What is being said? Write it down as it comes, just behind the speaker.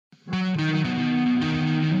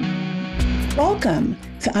Welcome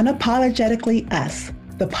to Unapologetically Us,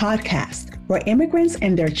 the podcast where immigrants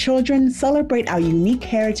and their children celebrate our unique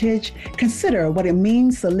heritage, consider what it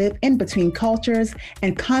means to live in between cultures,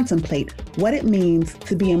 and contemplate what it means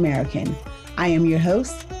to be American. I am your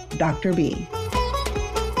host, Dr. B.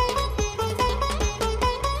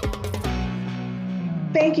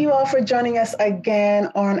 Thank you all for joining us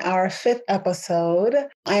again on our 5th episode.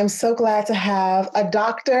 I am so glad to have a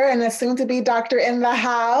doctor and a soon-to-be doctor in the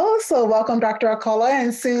house. So welcome, Dr. Akola,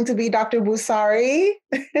 and soon-to-be Dr. Busari.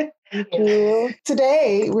 Thank you.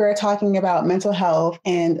 Today, we're talking about mental health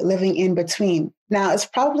and living in between. Now, it's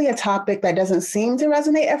probably a topic that doesn't seem to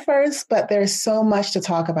resonate at first, but there's so much to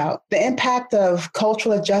talk about. The impact of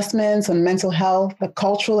cultural adjustments on mental health, the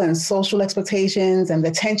cultural and social expectations, and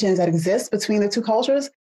the tensions that exist between the two cultures,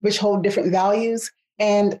 which hold different values,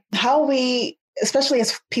 and how we, especially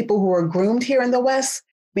as people who are groomed here in the West,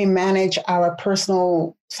 we manage our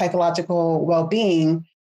personal psychological well-being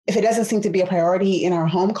if it doesn't seem to be a priority in our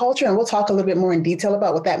home culture. And we'll talk a little bit more in detail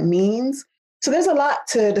about what that means. So there's a lot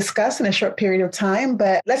to discuss in a short period of time,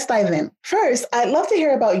 but let's dive in. First, I'd love to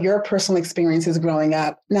hear about your personal experiences growing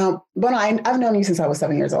up. Now, Bona, I've known you since I was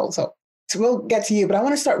 7 years old, so we'll get to you, but I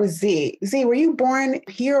want to start with Z. Z, were you born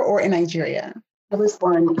here or in Nigeria? I was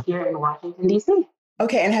born here in Washington, D.C.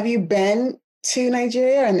 Okay, and have you been to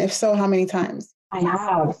Nigeria? And if so, how many times? I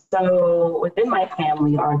have. So within my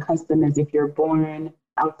family, our custom is if you're born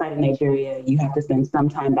outside of Nigeria, you have to spend some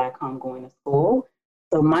time back home going to school.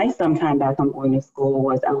 So my sometime back home going to school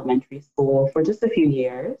was elementary school for just a few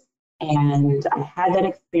years. And I had that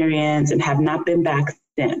experience and have not been back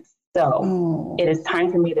since. So It is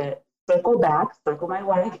time for me to circle my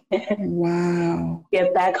wagon. Wow.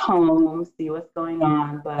 Get back home, see what's going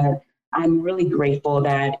on. But I'm really grateful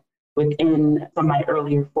that within some of my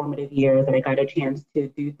earlier formative years that I got a chance to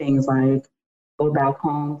do things like go back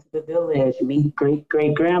home to the village, meet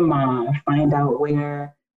great-great-grandma, find out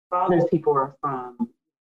where father's people are from,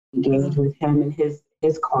 engage with him and his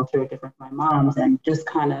culture, different from my mom's, and just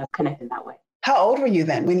kind of connect in that way. How old were you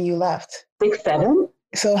then when you left? 6, 7.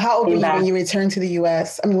 So how old were you when you returned to the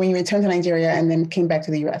U.S.? When you returned to Nigeria and then came back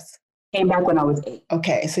to the U.S.? Came back when I was 8.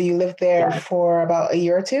 Okay, so you lived there for about a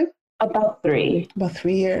year or two? About 3. About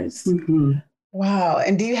 3 years. Mm-hmm. Wow.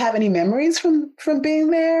 And do you have any memories from being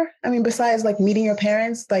there? Besides like meeting your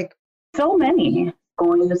parents, like so many.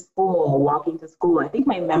 Going to school, walking to school. I think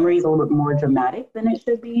my memory is a little bit more dramatic than it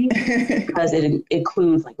should be because it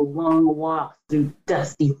includes like long walks through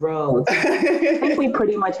dusty roads. I think we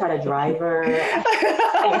pretty much had a driver.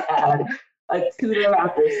 I had a tutor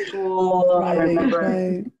after school. Right, I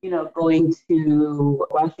remember, going to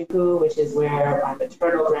Washington, which is where my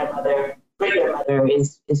maternal great-grandmother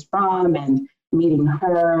is from, and meeting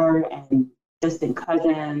her and distant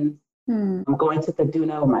cousins. I'm going to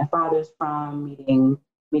Kaduna, where my father's from, meeting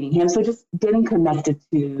him. So just getting connected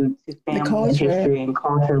to family and history and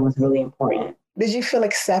culture was really important. Did you feel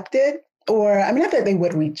accepted? Or, not that they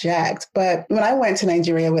would reject, but when I went to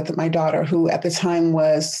Nigeria with my daughter, who at the time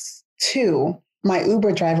was 2, my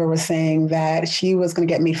Uber driver was saying that she was going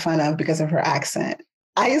to get made fun of because of her accent.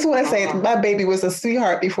 I just want to say my baby was a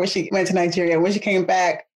sweetheart before she went to Nigeria. When she came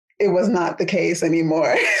back, it was not the case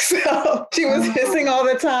anymore. So she was hissing all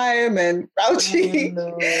the time and grouchy.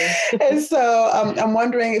 And so I'm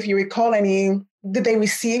wondering if you recall did they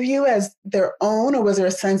receive you as their own, or was there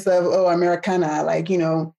a sense of, Americana, like,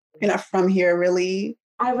 you're not from here really?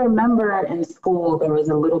 I remember in school, there was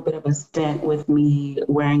a little bit of a stint with me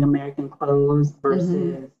wearing American clothes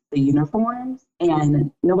versus the uniforms.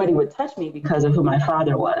 And nobody would touch me because of who my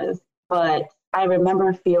father was. But I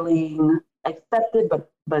remember feeling accepted, but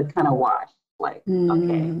kind of washed, like,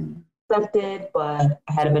 okay, accepted, but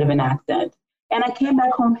I had a bit of an accent. And I came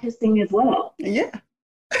back home hissing as well. Yeah.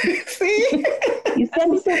 See? You said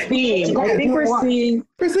me so big. I think we're seeing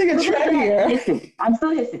a trend here. Hissing. I'm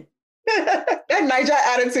still hissing. That Niger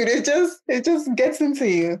attitude, it just gets into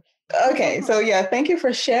you. Okay, so yeah, thank you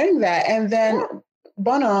for sharing that. And then,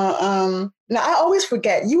 Bona, now I always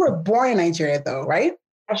forget, you were born in Nigeria though, right?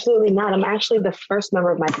 Absolutely not. I'm actually the first member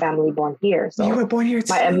of my family born here. So you were born here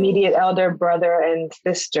too? My immediate elder brother and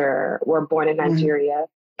sister were born in Nigeria.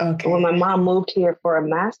 Okay. When my mom moved here for a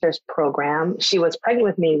master's program, she was pregnant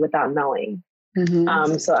with me without knowing.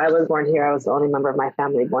 So I was born here. I was the only member of my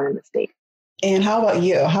family born in the States. And how about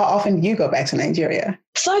you? How often do you go back to Nigeria?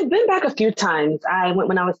 So I've been back a few times. I went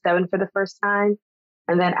when I was 7 for the first time.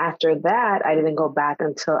 And then after that, I didn't go back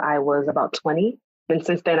until I was about 20. And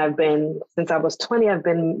since then, since I was 20, I've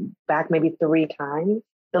been back maybe 3 times.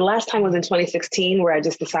 The last time was in 2016, where I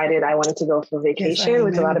just decided I wanted to go for vacation,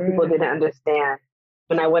 which a lot of people didn't understand.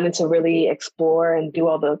 When I wanted to really explore and do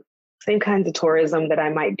all the same kinds of tourism that I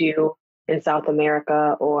might do in South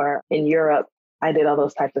America or in Europe. I did all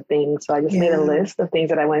those types of things. So I just made a list of things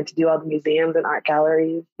that I wanted to do, all the museums and art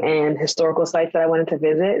galleries and historical sites that I wanted to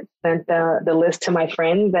visit. Sent the list to my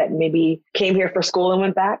friends that maybe came here for school and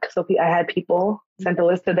went back. So I had people, sent the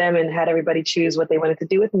list to them and had everybody choose what they wanted to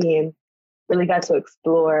do with me, and really got to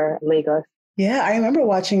explore Lagos. Yeah, I remember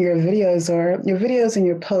watching your videos and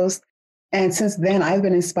your posts. And since then, I've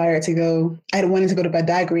been inspired to go. I wanted to go to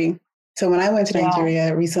Badagry. So when I went to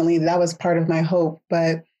Nigeria recently, that was part of my hope.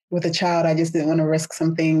 But with a child, I just didn't want to risk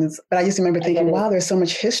some things. But I just remember thinking, wow, there's so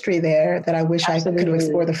much history there that I wish I could have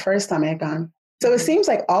explored the first time I had gone. So it seems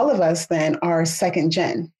like all of us then are second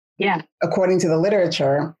gen. Yeah. According to the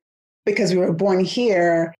literature, because we were born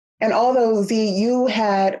here. And although you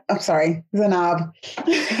had, I'm sorry, Zainab,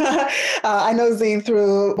 I know Z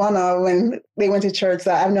through Wana when they went to church.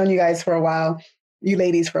 So I've known you guys for a while, you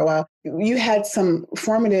ladies for a while. You had some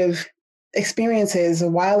formative experiences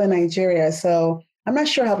while in Nigeria. So I'm not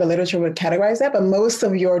sure how the literature would categorize that, but most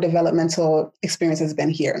of your developmental experience has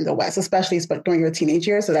been here in the West, especially during your teenage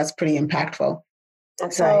years. So that's pretty impactful.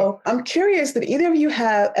 That's right. I'm curious, did either of you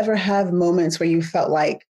ever have moments where you felt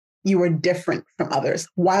like you were different from others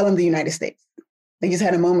while in the United States? Like you just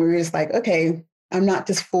had a moment where you're just like, okay, I'm not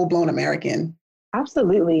just full-blown American.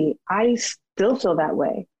 Absolutely. I still feel that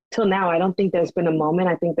way. Till now, I don't think there's been a moment.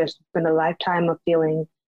 I think there's been a lifetime of feeling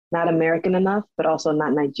not American enough, but also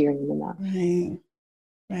not Nigerian enough. Right.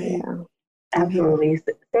 Yeah. Absolutely.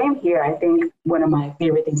 Same here. I think one of my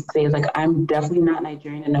favorite things to say is like, I'm definitely not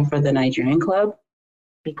Nigerian enough for the Nigerian club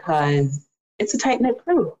because it's a tight-knit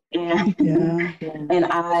crew. And and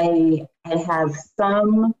I have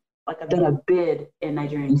I've done a bid in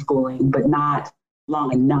Nigerian schooling, but not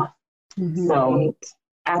long enough. Mm-hmm. So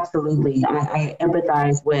absolutely, I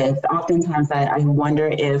empathize with, oftentimes I wonder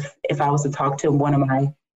if I was to talk to one of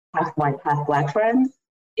my half white, half Black friends,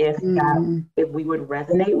 if we would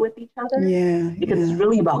resonate with each other. Because it's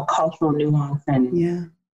really about cultural nuance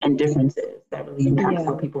and differences that really impacts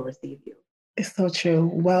how people receive you. It's so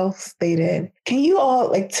true. Well stated. Can you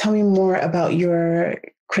all tell me more about your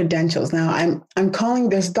credentials? Now I'm calling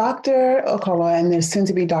this Dr. Okolo and there's soon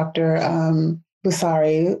to be Dr.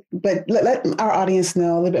 Busari, but let our audience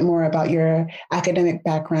know a little bit more about your academic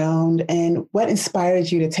background and what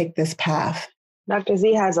inspired you to take this path. Dr.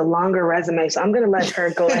 Z has a longer resume, so I'm going to let her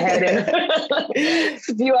go ahead and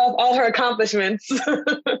spew off all her accomplishments.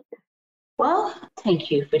 Well, thank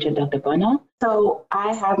you, Dr. Bono. So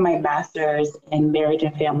I have my master's in marriage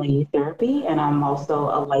and family therapy, and I'm also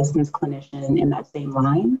a licensed clinician in that same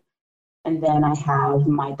line. And then I have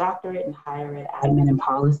my doctorate in higher ed admin and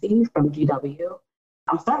policy from GW.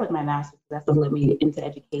 I'll start with my master's because that's what led me into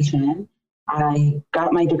education. I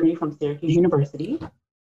got my degree from Syracuse University.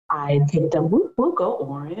 I picked up go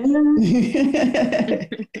Orange.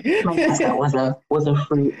 My mascot was a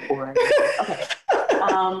fruit or okay.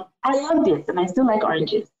 I loved it, and I still like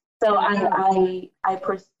oranges. So I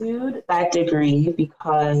pursued that degree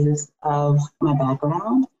because of my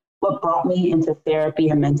background. What brought me into therapy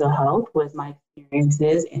and mental health was my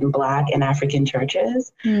experiences in Black and African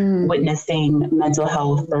churches, witnessing mental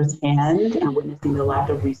health firsthand and witnessing the lack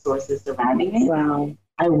of resources surrounding it. Wow.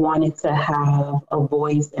 I wanted to have a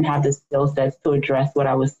voice and have the skill sets to address what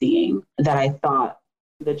I was seeing that I thought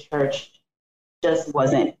the church just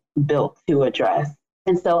wasn't built to address.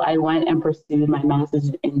 And so I went and pursued my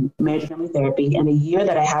master's in marriage and family therapy. And the year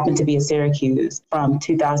that I happened to be at Syracuse from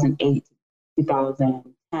 2008 to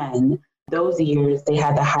 2010, those years, they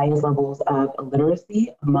had the highest levels of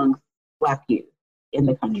illiteracy amongst Black youth in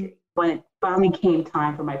the country. When it finally came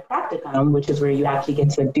time for my practicum, which is where you actually get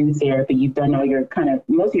to do therapy, you've done all your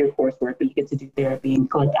most of your coursework, but you get to do therapy and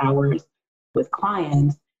collect hours with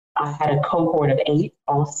clients. I had a cohort of 8.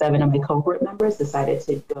 All 7 of my cohort members decided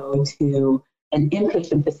to go to an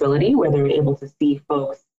inpatient facility where they were able to see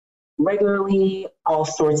folks regularly, all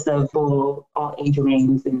sorts of all age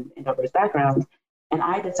ranges and diverse backgrounds. And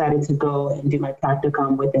I decided to go and do my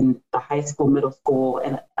practicum within the high school, middle school,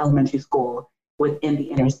 and elementary school within the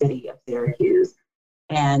inner city of Syracuse.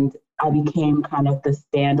 And I became kind of the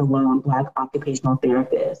standalone Black occupational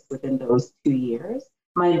therapist within those 2 years.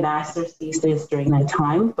 My master's thesis during that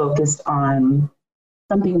time focused on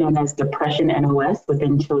something known as depression NOS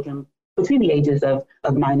within children between the ages of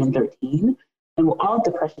 9 and 13. And all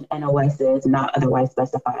depression NOS is, not otherwise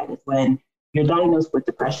specified, is when you're diagnosed with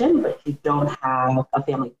depression, but you don't have a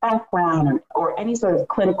family background or any sort of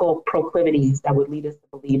clinical proclivities that would lead us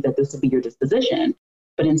to believe that this would be your disposition.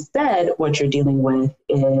 But instead, what you're dealing with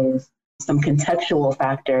is some contextual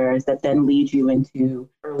factors that then lead you into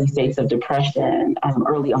early states of depression,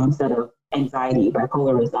 early onset of anxiety,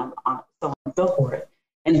 bipolarism, so on and so forth.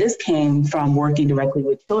 And this came from working directly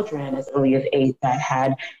with children as early as 8 that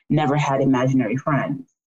had never had imaginary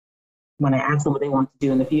friends. When I asked them what they wanted to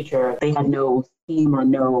do in the future, they had no scheme or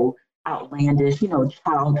no outlandish,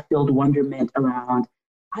 child-filled wonderment around,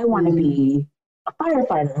 I want to be a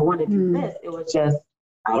firefighter, I want to do this. It was just,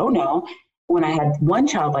 I don't know. When I had one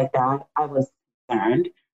child like that, I was concerned.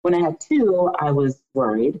 When I had 2, I was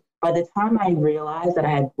worried. By the time I realized that I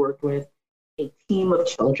had worked with a team of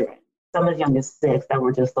children, some as young as 6, that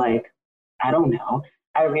were just like, I don't know,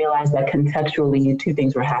 I realized that contextually 2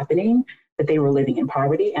 things were happening, that they were living in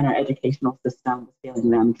poverty and our educational system was failing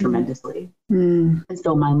them tremendously. And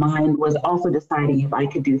so my mind was also deciding if I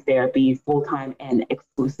could do therapy full-time and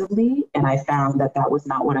exclusively. And I found that that was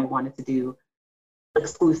not what I wanted to do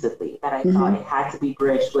exclusively, that I thought it had to be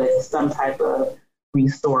bridged with some type of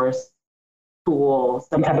resource, tool,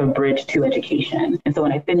 some type of bridge to education. And so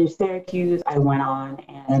when I finished Syracuse, I went on,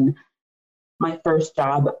 and my first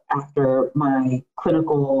job after my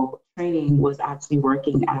clinical training was actually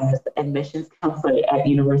working as admissions counselor at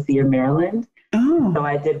University of Maryland. So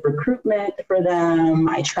I did recruitment for them.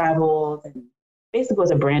 I traveled and basically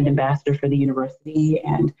was a brand ambassador for the university.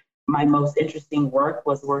 And my most interesting work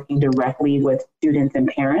was working directly with students and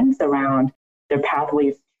parents around their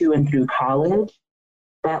pathways to and through college.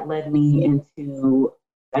 That led me into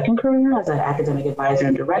second career as an academic advisor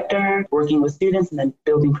and director, working with students and then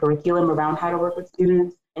building curriculum around how to work with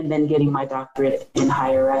students, and then getting my doctorate in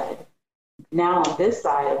higher ed. Now on this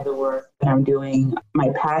side of the work that I'm doing, my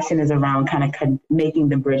passion is around kind of making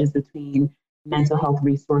the bridges between mental health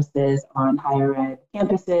resources on higher ed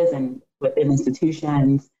campuses and within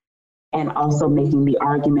institutions, and also making the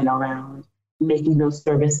argument around making those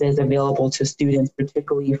services available to students,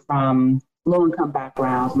 particularly from low-income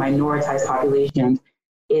backgrounds, minoritized populations,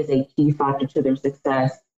 is a key factor to their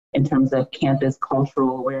success in terms of campus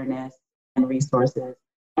cultural awareness and resources,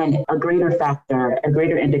 and a greater factor, a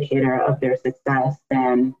greater indicator of their success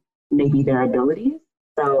than maybe their abilities.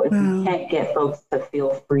 So if we can't get folks to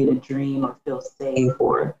feel free to dream or feel safe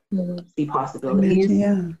or see possibilities,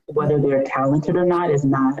 whether they're talented or not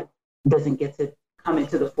doesn't get to come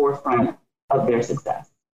into the forefront of their success.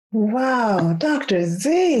 Wow, Dr.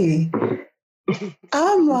 Z.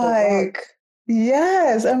 I'm like,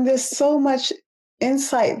 yes, there's so much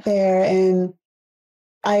insight there. And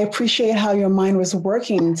I appreciate how your mind was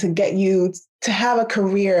working to get you to have a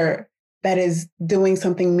career that is doing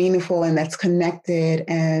something meaningful and that's connected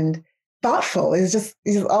and thoughtful. It's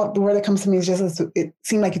all the word that comes to me is just, it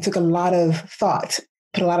seemed like you took a lot of thought,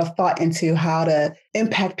 put a lot of thought into how to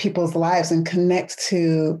impact people's lives and connect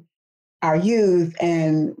to our youth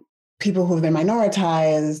and people who've been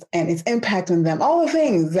minoritized and its impact on them, all the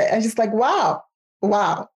things that I'm just like, wow.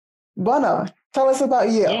 Bono, tell us about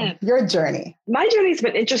you, your journey. My journey's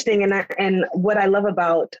been interesting. And what I love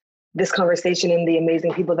about this conversation and the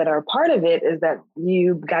amazing people that are a part of it is that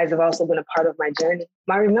you guys have also been a part of my journey.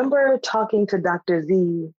 I remember talking to Dr.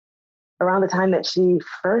 Z around the time that she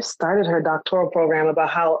first started her doctoral program about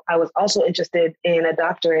how I was also interested in a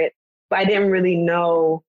doctorate, but I didn't really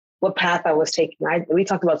know what path I was taking. We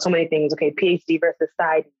talked about so many things, PhD versus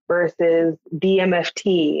side versus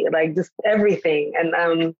DMFT, like just everything,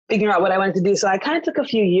 and figuring out what I wanted to do. So I kind of took a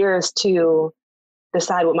few years to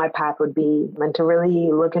decide what my path would be and to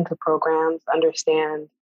really look into programs, understand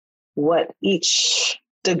what each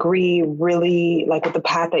degree really, like what the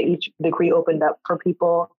path that each degree opened up for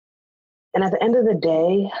people. And at the end of the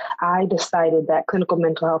day, I decided that clinical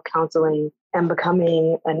mental health counseling and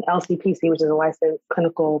becoming an LCPC, which is a licensed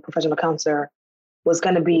clinical professional counselor, was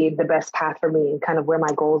going to be the best path for me and kind of where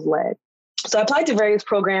my goals led. So I applied to various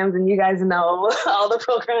programs, and you guys know all the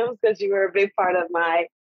programs because you were a big part of my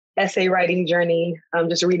essay writing journey,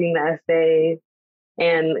 just reading the essays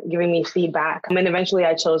and giving me feedback. And eventually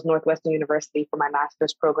I chose Northwestern University for my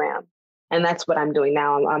master's program. And that's what I'm doing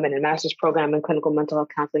now. I'm in a master's program in clinical mental health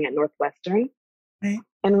counseling at Northwestern. Right.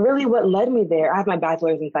 And really what led me there, I have my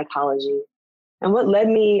bachelor's in psychology. And what led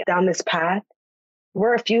me down this path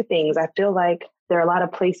were a few things. I feel like there are a lot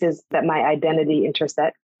of places that my identity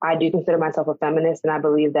intersect. I do consider myself a feminist, and I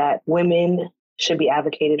believe that women should be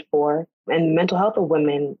advocated for, and mental health of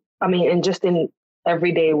women, and just in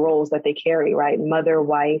everyday roles that they carry, right? Mother,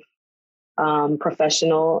 wife,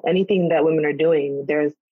 professional, anything that women are doing,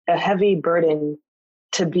 there's a heavy burden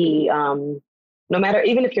to be, no matter,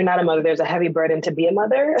 even if you're not a mother, there's a heavy burden to be a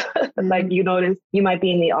mother. Like you notice, you might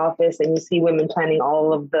be in the office and you see women planning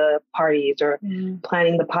all of the parties or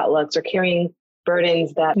planning the potlucks or carrying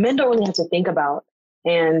burdens that men don't really have to think about.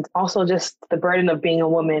 And also just the burden of being a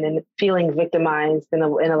woman and feeling victimized in a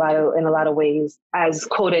lot of ways as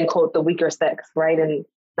quote unquote the weaker sex, right? And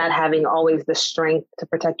not having always the strength to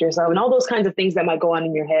protect yourself and all those kinds of things that might go on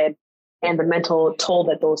in your head and the mental toll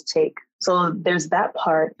that those take. So there's that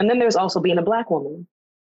part. And then there's also being a Black woman,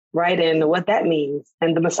 right? And what that means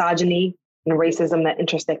and the misogyny and racism that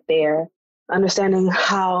intersect there, understanding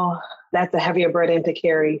how that's a heavier burden to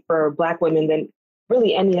carry for Black women than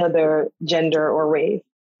really any other gender or race.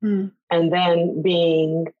 And then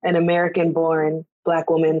being an American-born Black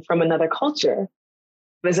woman from another culture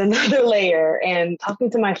is another layer. And talking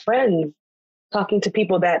to my friends, talking to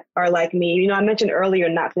people that are like me. You know, I mentioned earlier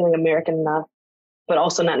not feeling American enough, but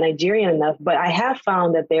also not Nigerian enough. But I have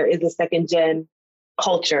found that there is a second gen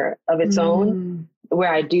culture of its own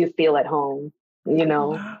where I do feel at home, you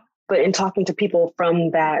know. Wow. But in talking to people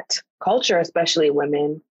from that culture, especially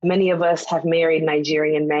women, many of us have married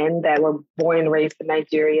Nigerian men that were born and raised in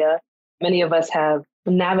Nigeria. Many of us have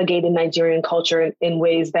navigated Nigerian culture in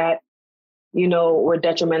ways that, you know, were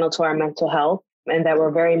detrimental to our mental health and that were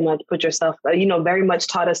very much very much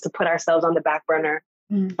taught us to put ourselves on the back burner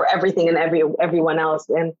for everything and everyone else.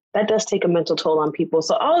 And that does take a mental toll on people.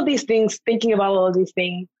 So all of these things, thinking about all of these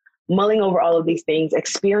things, mulling over all of these things,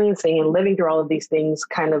 experiencing and living through all of these things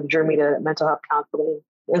kind of drew me to mental health counseling.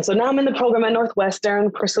 And so now I'm in the program at Northwestern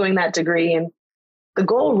pursuing that degree. And the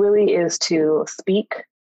goal really is to speak,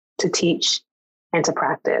 to teach, and to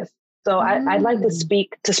practice. So I'd like to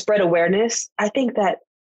speak to spread awareness. I think that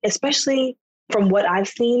especially from what I've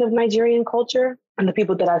seen of Nigerian culture and the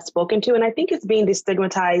people that I've spoken to, and I think it's being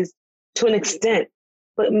destigmatized to an extent,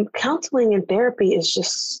 but counseling and therapy is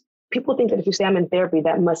just, people think that if you say I'm in therapy,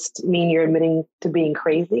 that must mean you're admitting to being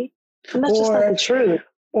crazy. And that's just not the truth.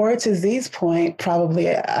 Or to Z's point,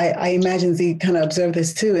 probably, I imagine Z kind of observed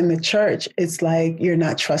this too in the church. It's like, you're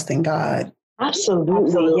not trusting God.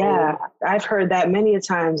 Absolutely. Yeah. I've heard that many a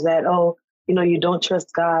times that, you don't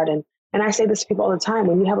trust God. And I say this to people all the time,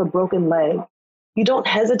 when you have a broken leg, you don't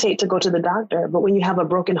hesitate to go to the doctor. But when you have a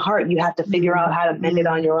broken heart, you have to figure out how to mend it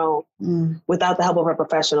on your own without the help of a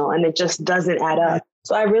professional. And it just doesn't add up.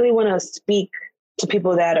 So I really want to speak to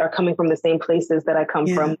people that are coming from the same places that I come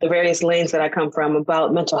from, the various lanes that I come from,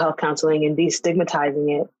 about mental health counseling and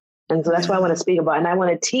destigmatizing it. And so that's what I want to speak about. And I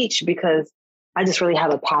want to teach because I just really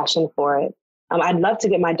have a passion for it. I'd love to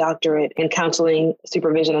get my doctorate in counseling,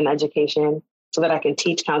 supervision, and education so that I can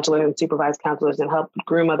teach counselors and supervise counselors and help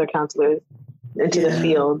groom other counselors into the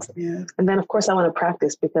field. Yeah. And then, of course, I want to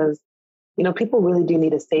practice because, people really do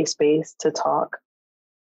need a safe space to talk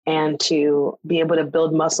and to be able to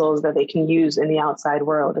build muscles that they can use in the outside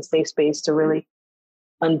world, a safe space to really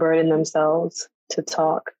unburden themselves, to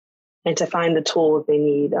talk, and to find the tools they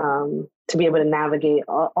need to be able to navigate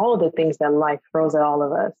all of the things that life throws at all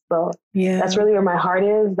of us. So that's really where my heart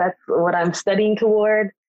is. That's what I'm studying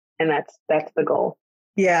toward. And that's the goal.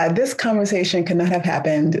 Yeah, this conversation could not have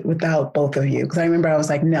happened without both of you. Because I remember I was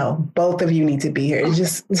like, no, both of you need to be here. It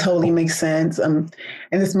just totally makes sense. In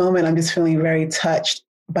this moment, I'm just feeling very touched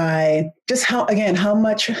by just how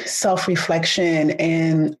much self-reflection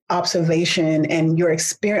and observation and your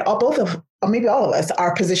experience, or maybe all of us,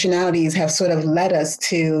 our positionalities have sort of led us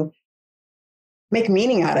to make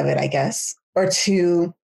meaning out of it, I guess, or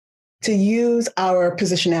to use our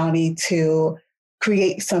positionality to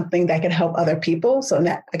create something that can help other people. So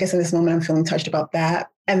I guess in this moment, I'm feeling touched about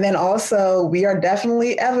that. And then also, we are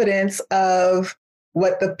definitely evidence of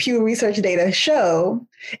what the Pew Research data show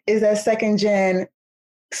is that second gen,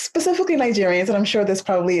 specifically Nigerians, and I'm sure this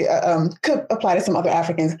probably could apply to some other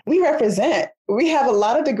Africans, we have a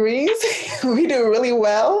lot of degrees. We do really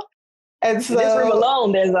well. And so, this room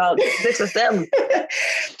alone, there's 6 or 7.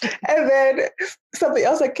 And then something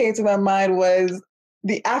else that came to my mind was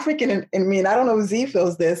the African in me, and I don't know if Z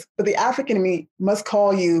feels this, but the African in me must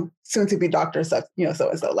call you soon to be Dr. So and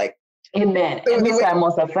so. Like, amen. And we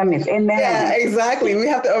must affirm it. Amen. Yeah, exactly. We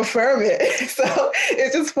have to affirm it. So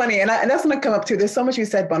it's just funny. And that's going to come up too. There's so much you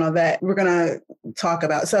said, Bono, that we're going to talk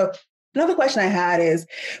about. So another question I had is,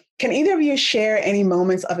 can either of you share any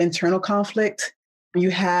moments of internal conflict you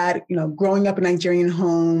had, growing up in a Nigerian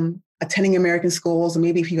home, attending American schools, or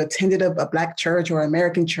maybe if you attended a Black church or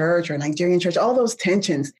American church or a Nigerian church, all those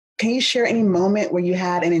tensions. Can you share any moment where you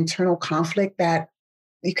had an internal conflict that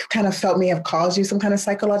you kind of felt may have caused you some kind of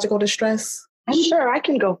psychological distress? Sure, I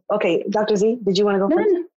can go. Okay, Dr. Z, did you want to go first?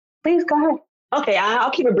 No, please go ahead. Okay, I'll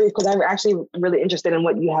keep it brief because I'm actually really interested in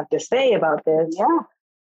what you have to say about this. Yeah.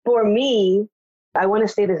 For me, I want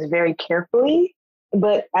to say this very carefully,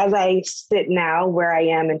 but as I sit now where I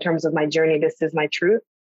am in terms of my journey, this is my truth.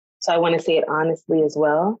 So I want to say it honestly as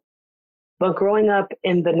well. But growing up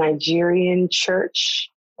in the Nigerian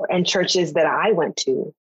church and churches that I went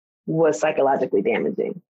to was psychologically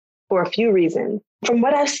damaging for a few reasons. From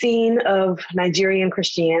what I've seen of Nigerian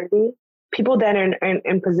Christianity, people that are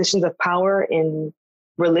in positions of power in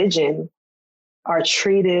religion are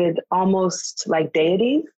treated almost like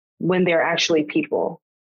deities when they're actually people.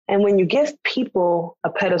 And when you give people a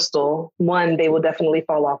pedestal, one, they will definitely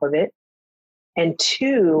fall off of it. And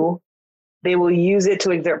two, they will use it to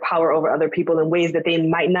exert power over other people in ways that they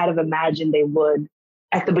might not have imagined they would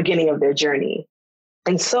at the beginning of their journey.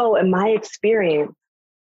 And so in my experience,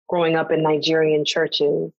 growing up in Nigerian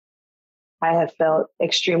churches, I have felt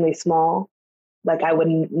extremely small. Like I would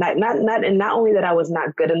not only that I was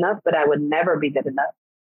not good enough, but I would never be good enough.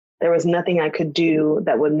 There was nothing I could do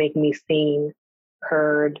that would make me seen,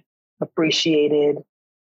 heard, appreciated,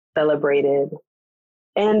 celebrated.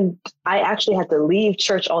 And I actually had to leave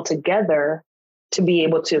church altogether to be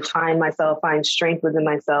able to find myself, find strength within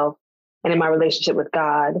myself and in my relationship with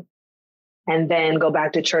God, and then go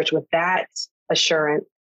back to church with that assurance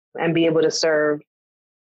and be able to serve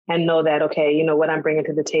and know that, okay, you know, what I'm bringing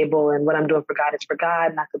to the table and what I'm doing for God is for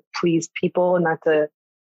God, not to please people, not to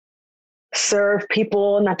serve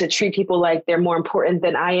people, not to treat people like they're more important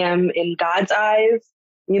than I am in God's eyes.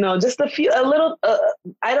 You know, just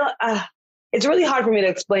it's really hard for me to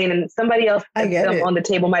explain, and somebody else on the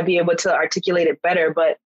table might be able to articulate it better.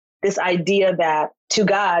 But this idea that to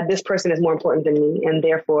God, this person is more important than me, and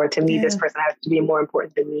therefore to me, this person has to be more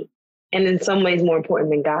important than me, and in some ways more important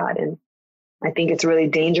than God. And I think it's really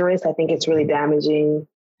dangerous. I think it's really damaging.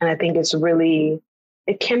 And I think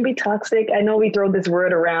it can be toxic. I know we throw this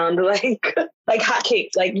word around like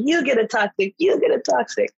hotcakes, like you get a toxic,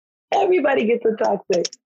 everybody gets a toxic.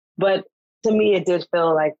 But to me, it did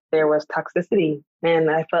feel like there was toxicity. And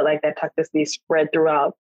I felt like that toxicity spread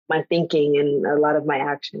throughout my thinking and a lot of my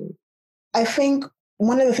actions. I think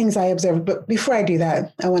one of the things I observed, but before I do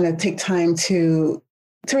that, I want to take time to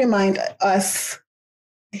remind us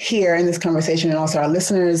here in this conversation and also our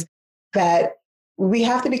listeners that we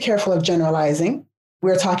have to be careful of generalizing.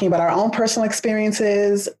 We're talking about our own personal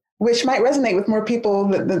experiences, which might resonate with more people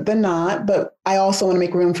than not. But I also want to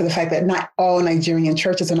make room for the fact that not all Nigerian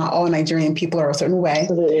churches and not all Nigerian people are a certain way.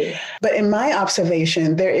 Absolutely. But in my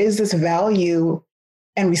observation, there is this value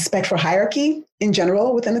and respect for hierarchy in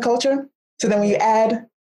general within the culture. So then when you add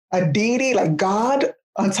a deity like God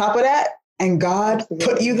on top of that, and God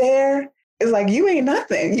put you there, it's like, you ain't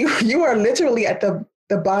nothing. You are literally at the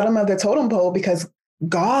bottom of the totem pole because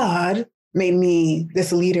God made me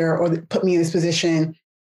this leader or put me in this position.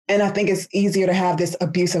 And I think it's easier to have this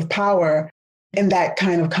abuse of power in that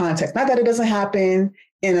kind of context. Not that it doesn't happen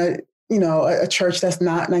in a church that's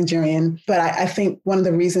not Nigerian, but I think one of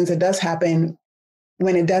the reasons it does happen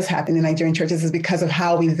when it does happen in Nigerian churches is because of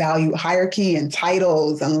how we value hierarchy and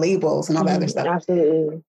titles and labels and all that other stuff.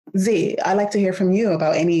 Absolutely. Z, I'd like to hear from you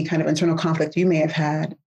about any kind of internal conflict you may have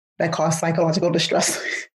had that caused psychological distress.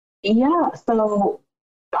 Yeah, so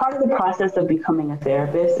part of the process of becoming a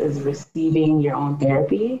therapist is receiving your own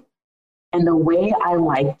therapy. And the way I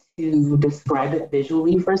like to describe it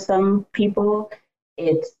visually for some people,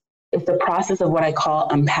 it's the process of what I call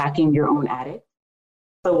unpacking your own attic.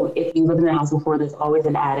 So if you live in a house before, there's always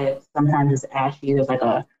an attic. Sometimes it's ashy. There's like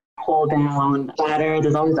a pull down ladder.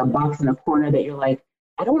 There's always a box in the corner that you're like,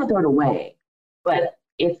 I don't want to throw it away. But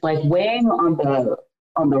it's like weighing on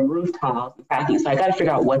the roof tiles and cracking. So I got to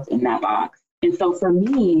figure out what's in that box. And so for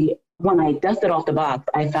me, when I dusted off the box,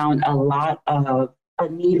 I found a lot of a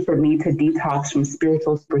need for me to detox from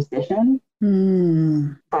spiritual superstition.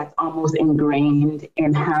 That's almost ingrained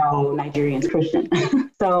in how Nigerians Christian.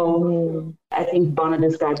 So I think Bona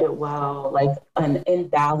described it well, like an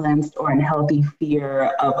imbalanced or unhealthy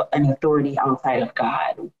fear of an authority outside of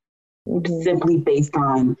God, simply based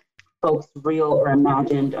on folks' real or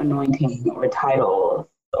imagined anointing or titles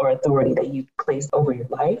or authority that you place over your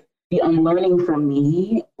life. The unlearning for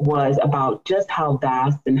me was about just how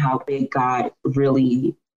vast and how big God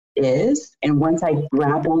really is. And once I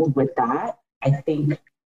grappled with that, I think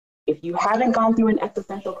if you haven't gone through an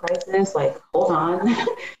existential crisis, like, hold on.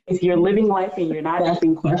 If you're living life and you're not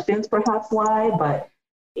asking questions, perhaps why, but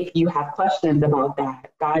if you have questions about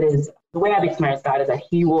that, God is, the way I've experienced God is that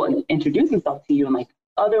he will introduce himself to you in like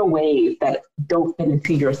other ways that don't fit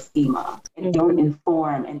into your schema and don't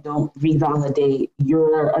inform and don't revalidate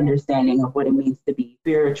your understanding of what it means to be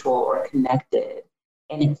spiritual or connected.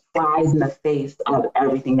 And it flies in the face of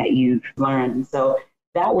everything that you've learned. And so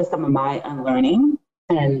that was some of my unlearning.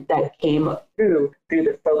 And that came through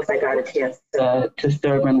the folks I got a chance to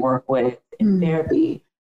serve and work with in therapy.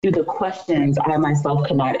 through the questions I myself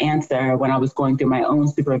could not answer when I was going through my own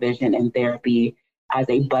supervision and therapy as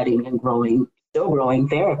a budding and still growing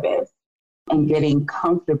therapist, and getting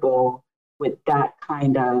comfortable with that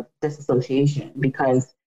kind of disassociation.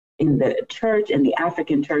 Because in the church, in the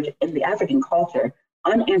African church, in the African culture,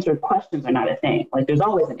 unanswered questions are not a thing. Like, there's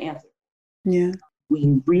always an answer. Yeah.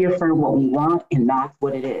 We reaffirm what we want, and that's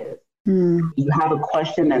what it is. You have a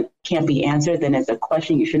question that can't be answered, then it's a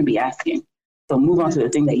question you shouldn't be asking. So move on to the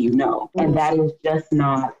thing that you know. And that's just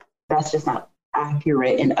not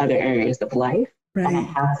accurate in other areas of life. Right. And I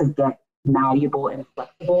have to get malleable and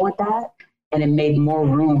flexible with that. And it made more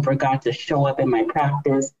room for God to show up in my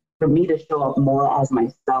practice, for me to show up more as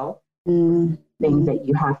myself. Things that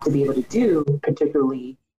you have to be able to do,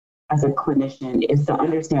 particularly as a clinician, is to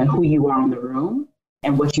understand who you are in the room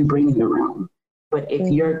and what you bring in the room. But if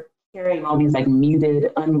you're carrying all these like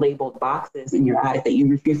muted, unlabeled boxes in your attic that you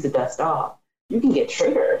refuse to dust off, you can get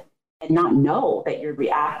triggered and not know that you're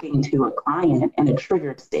reacting to a client in a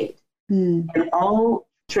triggered state. And all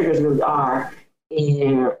triggers really are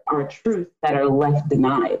truths that are left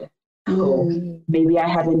denied. So maybe I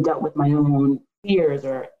haven't dealt with my own fears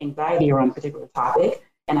or anxiety around a particular topic,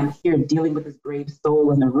 and I'm here dealing with this brave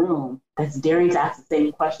soul in the room that's daring to ask the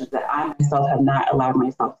same questions that I myself have not allowed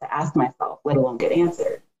myself to ask myself, let alone get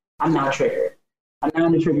answered. I'm now triggered. I'm now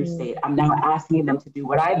in a triggered state. I'm now asking them to do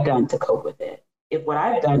what I've done to cope with it. If what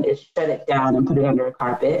I've done is shut it down and put it under a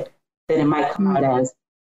carpet, then it might come out as,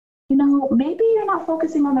 maybe you're not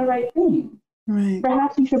focusing on the right thing. Right.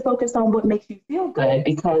 Perhaps you should focus on what makes you feel good,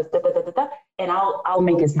 because and I'll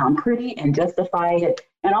make it sound pretty and justify it.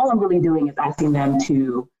 And all I'm really doing is asking them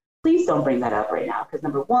to please don't bring that up right now. Because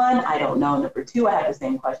number one, I don't know. Number two, I have the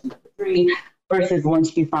same question. Number three, versus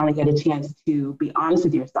once you finally get a chance to be honest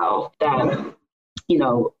with yourself that,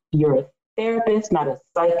 you're a therapist, not a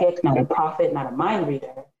psychic, not a prophet, not a mind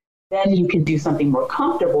reader, then you can do something more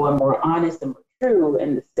comfortable and more honest and more true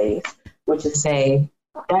in the space, which is say,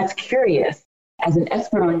 that's curious. As an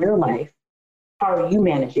expert on your life, how are you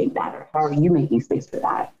managing that, or how are you making space for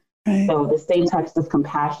that? Right. So the same types of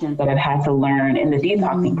compassion that I've had to learn in the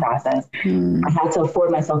detoxing process, I had to afford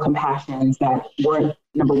myself compassions that weren't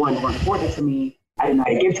afforded to me. I didn't know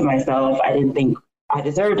how to give to myself. I didn't think I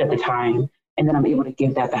deserved at the time. And then I'm able to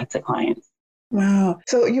give that back to clients. Wow.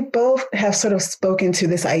 So you both have sort of spoken to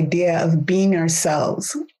this idea of being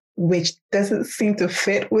ourselves, which doesn't seem to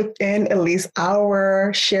fit within at least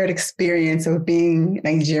our shared experience of being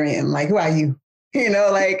Nigerian. Like, who are you?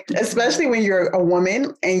 Especially when you're a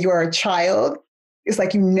woman and you're a child, it's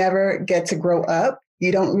like you never get to grow up.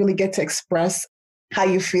 You don't really get to express how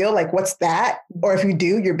you feel. Like, what's that? Or if you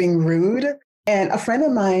do, you're being rude. And a friend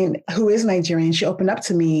of mine who is Nigerian, she opened up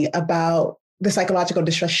to me about the psychological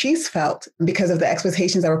distress she's felt because of the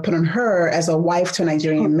expectations that were put on her as a wife to a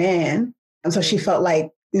Nigerian man. And so she felt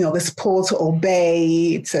like, this pull to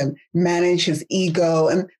obey, to manage his ego.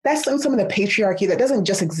 And that's some of the patriarchy that doesn't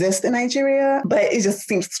just exist in Nigeria, but it just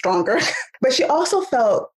seems stronger. But she also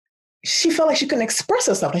felt like she couldn't express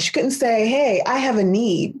herself. Like she couldn't say, hey, I have a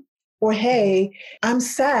need, or hey, I'm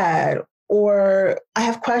sad, or I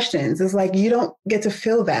have questions. It's like, you don't get to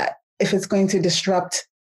feel that if it's going to disrupt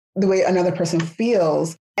the way another person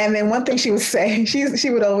feels. And then one thing she would say, she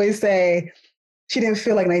would always say, she didn't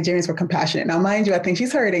feel like Nigerians were compassionate. Now, mind you, I think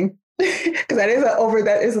she's hurting because that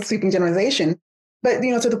is a sweeping generalization. But,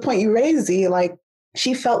 to the point you raised, Z, like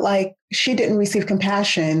she felt like she didn't receive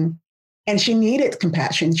compassion and she needed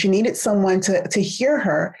compassion. She needed someone to hear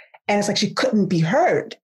her. And it's like she couldn't be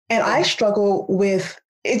heard. And I struggle with,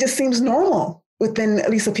 it just seems normal within at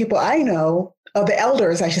least the people I know, of the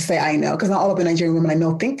elders, I should say I know, because not all of the Nigerian women I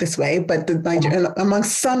know think this way, but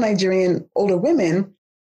amongst some Nigerian older women,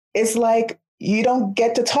 it's like, you don't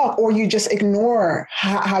get to talk, or you just ignore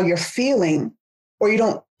how you're feeling, or you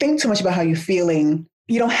don't think too much about how you're feeling.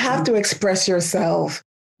 You don't have to express yourself.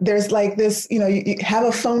 There's like this, you have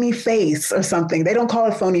a phony face or something. They don't call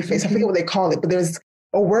it phony face. I forget what they call it, but there's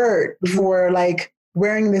a word for like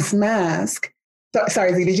wearing this mask. So,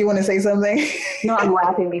 sorry, Z, did you want to say something? No, I'm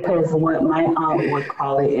laughing because what my aunt would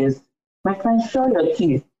call it is, my friend, show your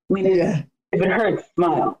teeth. If it hurts,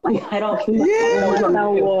 smile. Like, I don't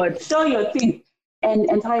show your teeth. And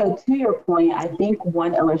Taya, to your point, I think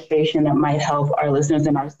one illustration that might help our listeners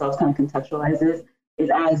and ourselves kind of contextualize this is,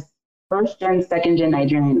 as first gen, second gen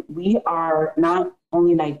Nigerian, we are not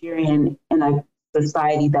only Nigerian in a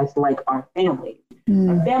society that's like our families.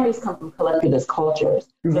 Our families come from collectivist cultures.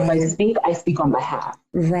 So if I speak on behalf.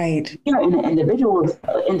 Right. You're in an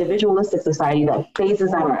individualistic society that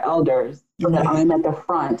phases out our elders so that I'm at the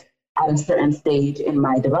front at a certain stage in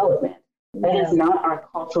my development. That is not our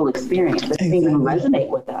cultural experience. It doesn't even resonate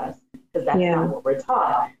with us because that's not what we're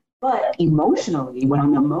taught. But emotionally, when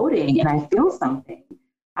I'm emoting and I feel something,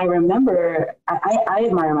 I remember I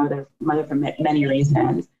admire my mother for many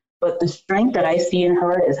reasons, but the strength that I see in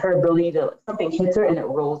her is her ability to, something hits her and it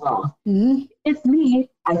rolls off. Mm-hmm. It's me.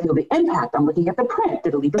 I feel the impact. I'm looking at the print.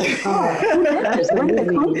 Did it leave a scar? Where did it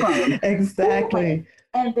come from? Exactly.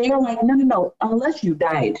 And they're like, no. Unless you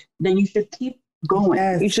died, then you should keep going.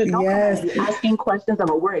 Yes, you should know you're asking questions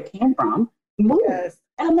about where it came from. Move. Yes.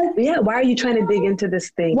 And I'm like, why are you trying to dig into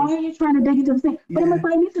this thing? Why are you trying to dig into this thing? But I'm like,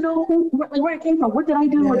 but I need to know where it came from. What did I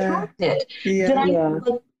do to attract it? Did I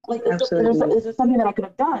is there something that I could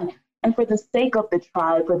have done? And for the sake of the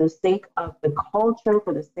tribe, for the sake of the culture,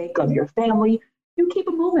 for the sake of your family, you keep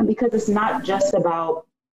it moving because it's not just about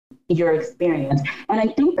your experience. And I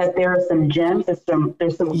think that there are some gems, there's some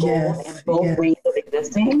gold in both ways of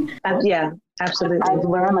existing. Absolutely. I've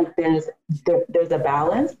learned like there's a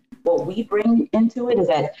balance. What we bring into it is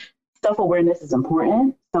that self-awareness is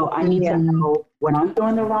important. So I need to know when I'm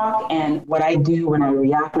throwing the rock and what I do when I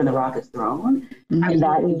react when the rock is thrown. Mm-hmm. And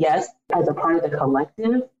that, yes, as a part of the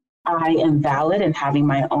collective, I am valid in having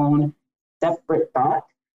my own separate thought.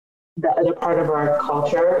 The other part of our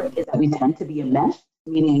culture is that we tend to be enmeshed,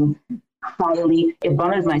 meaning highly, if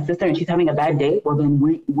Bonner is my sister and she's having a bad day, well, then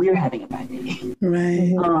we're having a bad day.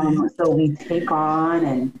 Right. So we take on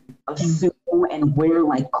and assume and wear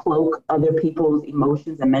like cloak other people's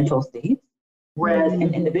emotions and mental states. Whereas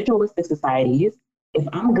in individualistic societies, if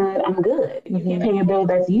I'm good, I'm good. If you can't pay your bill,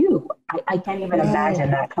 that's you. I can't even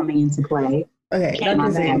imagine that coming into play. Okay,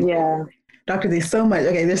 Dr. Z, so much.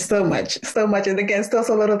 Okay, there's so much. And again, still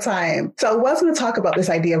so little time. So I was going to talk about this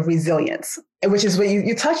idea of resilience, which is what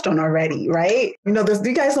you touched on already, right? You know, do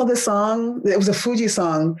you guys know this song? It was a Fuji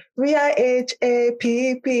song. RIHAPPY.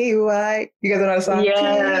 You guys know that song?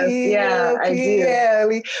 Yes, I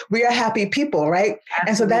do. We are happy people, right? Absolutely.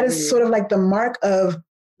 And so that is sort of like the mark of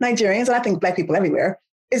Nigerians, and I think Black people everywhere,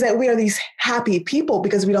 is that we are these happy people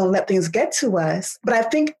because we don't let things get to us. But I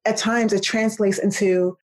think at times it translates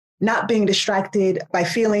into not being distracted by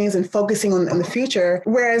feelings and focusing on the future.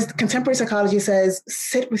 Whereas contemporary psychology says,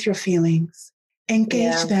 sit with your feelings,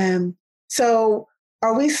 engage them. So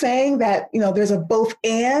are we saying that, you know, there's a both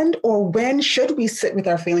and, or when should we sit with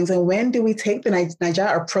our feelings? And when do we take the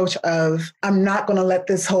Nigeria approach of, I'm not going to let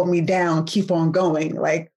this hold me down, keep on going?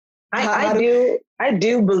 Like, I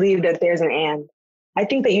do believe that there's an and. I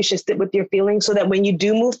think that you should sit with your feelings so that when you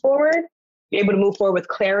do move forward, you're able to move forward with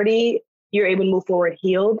clarity. You're able to move forward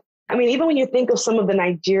healed. I mean, even when you think of some of the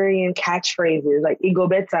Nigerian catchphrases like "Igo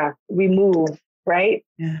beta," we move, right?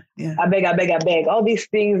 Yeah. I beg. All these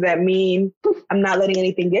things that mean I'm not letting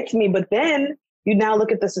anything get to me. But then you now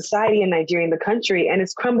look at the society in Nigeria, in the country, and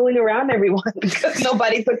it's crumbling around everyone because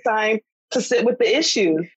nobody took time to sit with the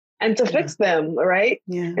issues and to fix them, right?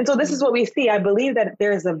 Yeah. And so this is what we see. I believe that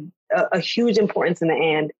there's a huge importance in the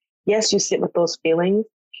and. Yes, you sit with those feelings,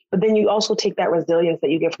 but then you also take that resilience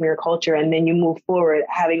that you get from your culture and then you move forward,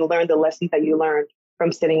 having learned the lessons that you learned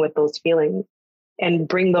from sitting with those feelings and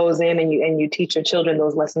bring those in and you teach your children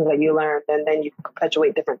those lessons that you learned. And then you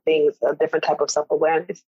perpetuate different things, a different type of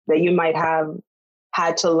self-awareness that you might have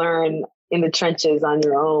had to learn in the trenches on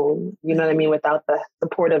your own, you know what I mean? Without the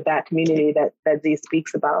support of that community that Z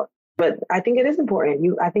speaks about. But I think it is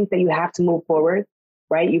important. I think that you have to move forward,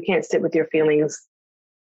 right? You can't sit with your feelings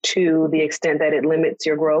to the extent that it limits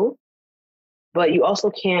your growth, but you also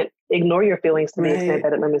can't ignore your feelings to the extent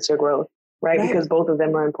that it limits your growth, right? Because both of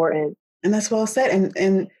them are important. And that's well said.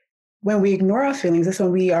 And when we ignore our feelings, that's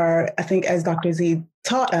when we are, I think, as Dr. Z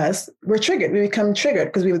taught us, we're triggered. We become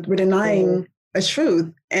triggered because we're denying a truth.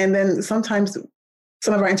 And then sometimes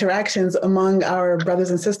some of our interactions among our brothers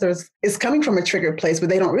and sisters is coming from a triggered place, but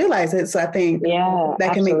they don't realize it. So I think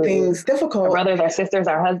that can make things difficult. Our brothers, our sisters,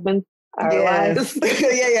 our husbands. Yes.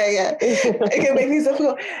 Yeah. It can make things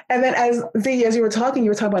difficult. And then as you were talking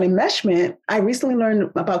about enmeshment. I recently learned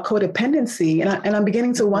about codependency, and I'm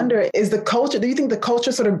beginning to wonder, do you think the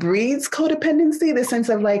culture sort of breeds codependency? The sense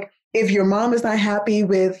of like, if your mom is not happy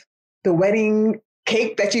with the wedding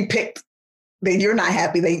cake that you picked, then you're not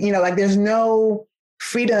happy. Like there's no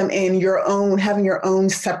freedom in having your own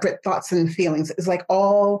separate thoughts and feelings. It's like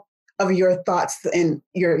all of your thoughts and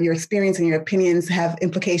your experience and your opinions have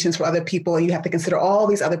implications for other people. And you have to consider all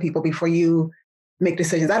these other people before you make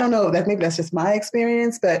decisions. I don't know, maybe that's just my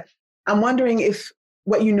experience, but I'm wondering if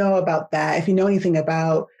what you know about that, if you know anything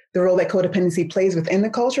about the role that codependency plays within the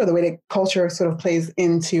culture, or the way that culture sort of plays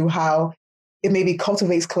into how it maybe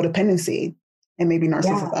cultivates codependency and maybe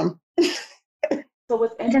narcissism. Yeah. So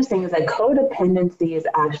what's interesting is that codependency is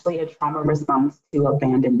actually a trauma response to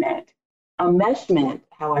abandonment. Enmeshment,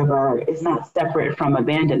 however, is not separate from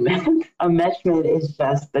abandonment. Enmeshment is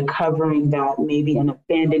just the covering that maybe an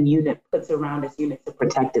abandoned unit puts around its unit to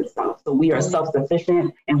protect itself. So we are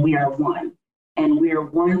self-sufficient and we are one. And we are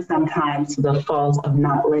one sometimes to the fault of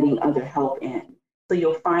not letting other help in. So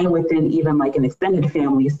you'll find within even like an extended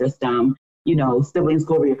family system, you know, siblings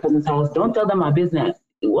go over your cousin's house, don't tell them my business.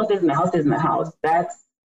 What is in the house is in the house. That's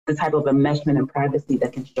the type of enmeshment and privacy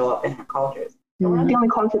that can show up in our cultures. We're not the only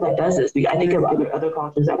culture that does this. I think of other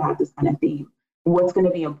cultures that have this kind of theme. What's going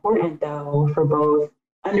to be important, though, for both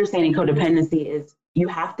understanding codependency is you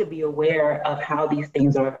have to be aware of how these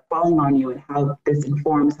things are falling on you and how this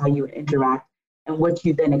informs how you interact and what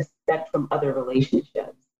you then expect from other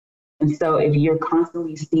relationships. And so if you're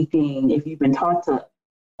constantly seeking, if you've been taught to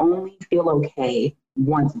only feel okay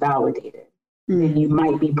once validated, then you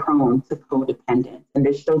might be prone to codependence. And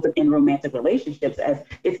this shows up in romantic relationships as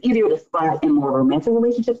it's easier to spot in more romantic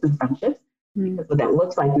relationships than friendships. Because what that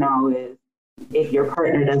looks like now is if your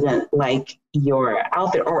partner doesn't like your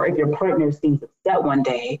outfit or if your partner seems upset one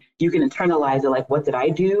day, you can internalize it like, what did I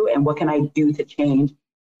do? And what can I do to change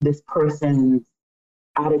this person's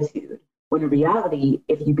attitude? When in reality,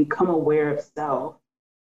 if you become aware of self,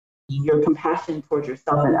 your compassion towards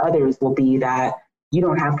yourself and others will be that you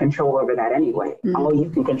don't have control over that anyway. All you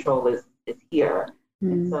can control is here.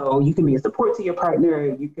 And so you can be a support to your partner.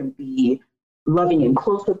 You can be loving and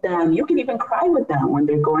close with them. You can even cry with them when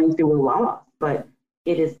they're going through a loss. But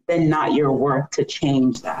it is then not your work to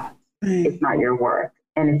change that. It's not your work.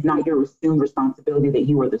 And it's not your assumed responsibility that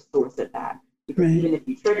you are the source of that. Because even if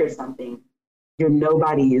you trigger something, you're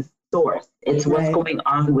nobody's source. It's what's going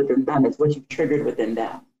on within them. It's what you've triggered within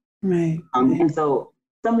them. And so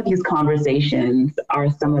some of these conversations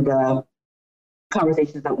are some of the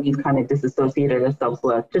conversations that we've kind of disassociated ourselves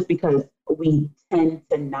with, just because we tend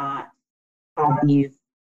to not have these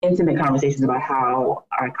intimate conversations about how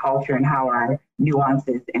our culture and how our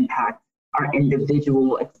nuances impact our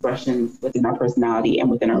individual expressions within our personality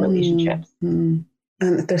and within our relationships. And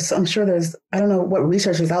I'm sure there's, I don't know what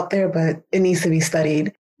research is out there, but it needs to be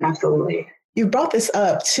studied. Absolutely. You brought this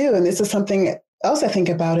up too, and this is something else I think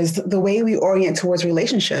about is the way we orient towards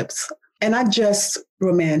relationships, and not just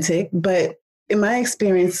romantic, but in my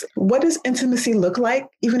experience, what does intimacy look like,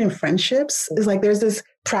 even in friendships? Is like there's this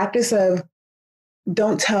practice of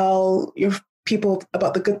don't tell your people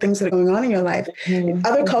about the good things that are going on in your life.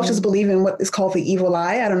 Other cultures believe in what is called the evil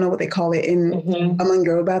eye. I don't know what they call it in among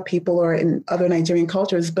Yoruba people or in other Nigerian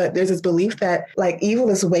cultures, but there's this belief that like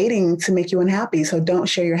evil is waiting to make you unhappy. So don't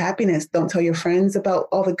share your happiness. Don't tell your friends about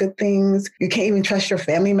all the good things. You can't even trust your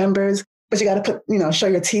family members, but you got to show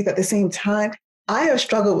your teeth at the same time. I have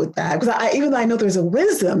struggled with that because even though I know there's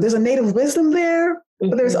a native wisdom there,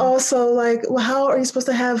 but there's also like, well, how are you supposed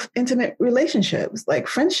to have intimate relationships, like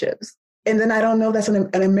friendships? And then I don't know that's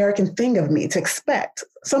an American thing of me to expect.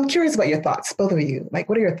 So I'm curious about your thoughts, both of you. Like,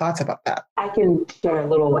 what are your thoughts about that? I can share a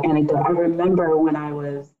little anecdote. I remember when I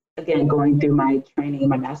was, again, going through my training,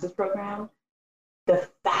 my master's program, the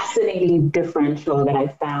fascinating differential that I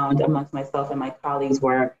found amongst myself and my colleagues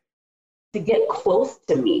were to get close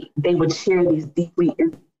to me, they would share these deeply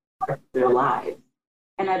intimate parts of their lives.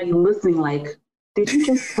 And I'd be listening like, did you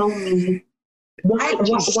just tell me, why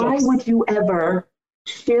would you ever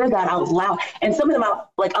share that out loud? And some of them,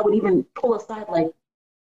 I would even pull aside like,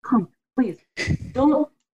 come, please,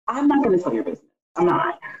 I'm not going to tell your business. I'm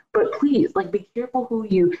not. But please, like, be careful who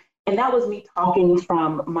you, and that was me talking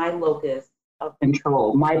from my locus of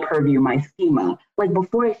control, my purview, my schema. Like,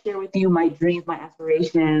 before I share with you my dreams, my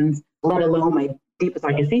aspirations, let alone my deepest,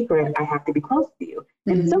 darkest secret, I have to be close to you.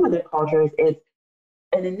 And in some other cultures, it's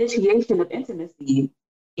an initiation of intimacy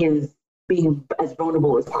is being as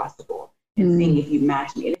vulnerable as possible and seeing if you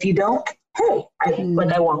match me. And if you don't, hey,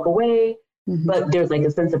 I walk away. But there's like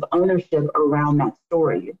a sense of ownership around that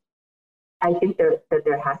story. I think that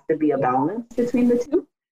there has to be a balance between the two.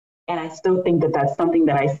 And I still think that that's something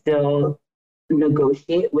that I still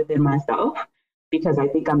negotiate within myself, because I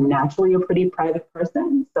think I'm naturally a pretty private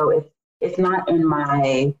person. So it's not in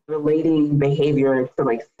my relating behavior to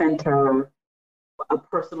like center a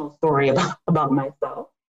personal story about myself.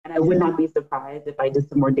 And I would not be surprised if I did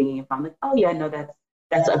some more digging and found like, oh yeah, no,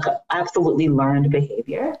 that's a absolutely learned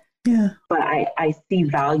behavior. Yeah. But I see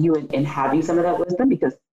value in having some of that wisdom,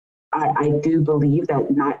 because I do believe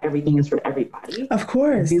that not everything is for everybody. Of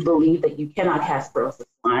course. I do believe that you cannot cast pearls to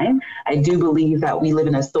swine. I do believe that we live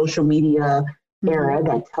in a social media era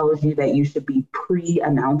that tells you that you should be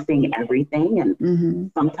pre-announcing everything.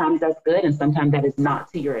 And sometimes that's good, and sometimes that is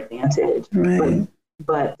not to your advantage. Right.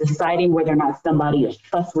 But deciding whether or not somebody is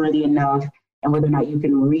trustworthy enough and whether or not you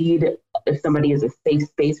can read if somebody is a safe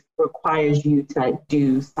space, requires you to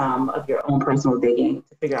do some of your own personal digging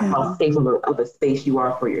to figure out how safe of a space you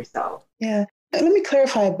are for yourself. Yeah. Let me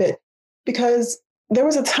clarify a bit, because there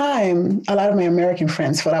was a time a lot of my American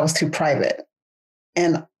friends felt I was too private.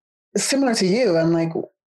 And similar to you, I'm like,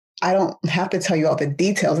 I don't have to tell you all the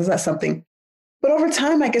details. Is that something? But over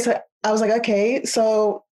time, I guess I was like, okay,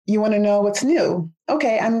 so you want to know what's new?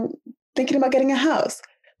 Okay, I'm thinking about getting a house.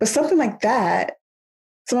 But something like that,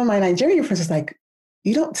 some of my Nigerian friends was like,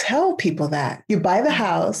 you don't tell people that. You buy the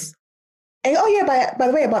house. And oh yeah, by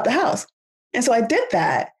the way, I bought the house. And so I did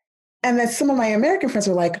that. And then some of my American friends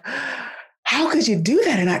were like, how could you do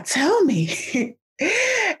that and not tell me?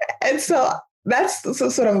 And so that's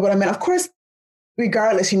sort of what I meant. Of course,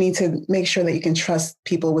 regardless, you need to make sure that you can trust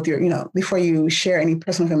people with your, before you share any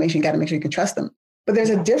personal information, you got to make sure you can trust them. But there's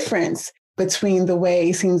a difference between the way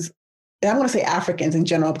it seems, and I'm going to say Africans in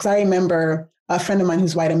general, because I remember a friend of mine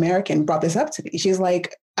who's white American brought this up to me. She's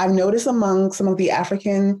like, I've noticed among some of the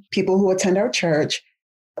African people who attend our church,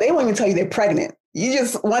 they won't even tell you they're pregnant. You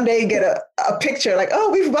just one day get a picture like,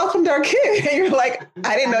 oh, we've welcomed our kid. And you're like,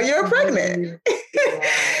 I didn't know you were pregnant.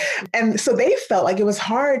 And so they felt like it was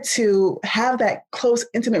hard to have that close,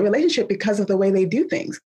 intimate relationship because of the way they do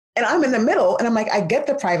things. And I'm in the middle and I'm like, I get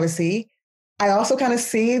the privacy. I also kind of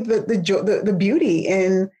see the beauty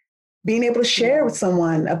in being able to share with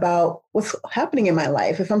someone about what's happening in my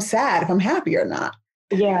life, if I'm sad, if I'm happy or not.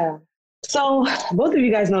 Yeah. So both of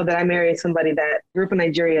you guys know that I married somebody that grew up in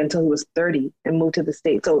Nigeria until he was 30 and moved to the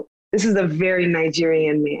States. So this is a very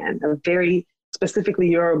Nigerian man, a very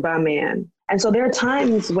specifically Yoruba man. And so there are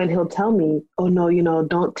times when he'll tell me, oh no,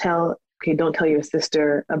 don't tell your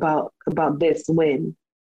sister about this when,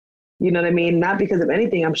 you know what I mean? Not because of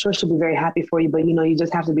anything. I'm sure she'll be very happy for you, but you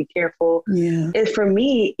just have to be careful. Yeah. It's for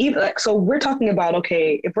me, so we're talking about,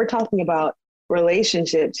 if we're talking about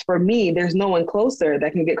relationships, for me, there's no one closer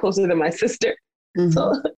that can get closer than my sister. Mm-hmm.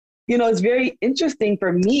 So, it's very interesting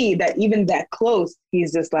for me that even that close,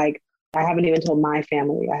 he's just like, I haven't even told my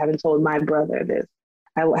family. I haven't told my brother this.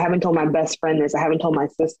 I haven't told my best friend this. I haven't told my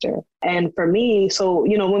sister. And for me, so,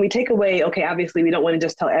 when we take away, obviously we don't want to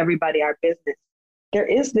just tell everybody our business. There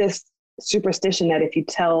is this superstition that if you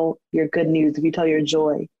tell your good news, if you tell your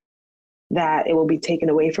joy, that it will be taken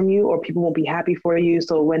away from you or people won't be happy for you.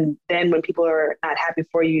 So when people are not happy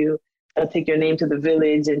for you, they'll take your name to the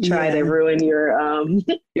village and try to ruin your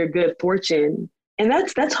your good fortune. And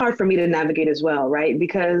that's hard for me to navigate as well, right?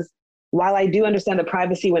 Because while I do understand the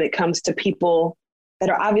privacy when it comes to people that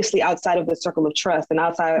are obviously outside of the circle of trust and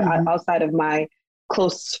outside of my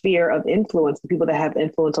close sphere of influence, the people that have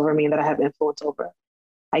influence over me and that I have influence over,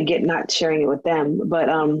 I get not sharing it with them. But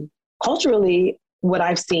culturally, what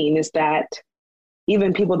I've seen is that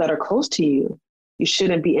even people that are close to you, you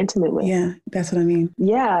shouldn't be intimate with. Yeah, that's what I mean.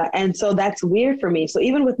 Yeah. And so that's weird for me. So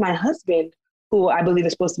even with my husband, who I believe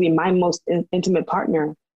is supposed to be my most intimate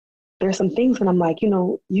partner, there's some things that I'm like,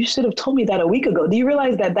 you should have told me that a week ago. Do you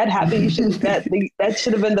realize that happened? That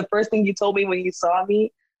should have been the first thing you told me when you saw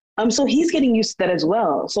me. So he's getting used to that as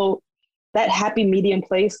well. So that happy medium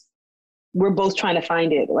place, we're both trying to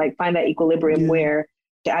find it, like find that equilibrium where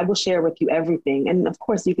I will share with you everything. And of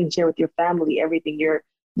course you can share with your family, everything,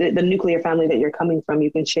 the nuclear family that you're coming from,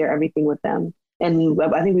 you can share everything with them. And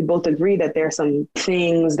I think we both agree that there are some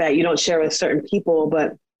things that you don't share with certain people,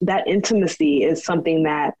 but that intimacy is something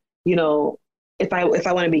that, if I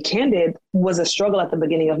want to be candid, was a struggle at the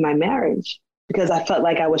beginning of my marriage, because I felt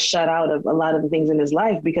like I was shut out of a lot of the things in his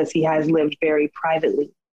life because he has lived very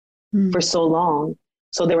privately for so long.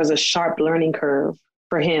 So there was a sharp learning curve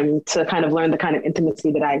for him to kind of learn the kind of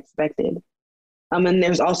intimacy that I expected. And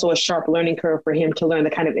there's also a sharp learning curve for him to learn the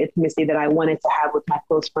kind of intimacy that I wanted to have with my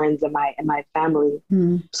close friends and my family.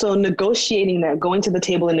 So negotiating that, going to the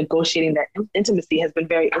table and negotiating that intimacy has been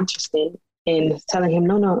very interesting, in telling him,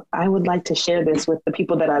 no, I would like to share this with the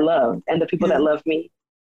people that I love and the people that love me.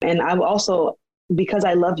 And I will also, because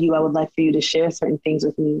I love you, I would like for you to share certain things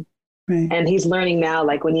with me. Right. And he's learning now,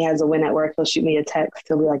 like when he has a win at work, he'll shoot me a text.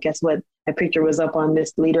 He'll be like, guess what? My picture was up on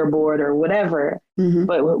this leaderboard or whatever.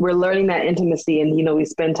 But we're learning that intimacy. And, we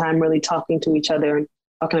spend time really talking to each other and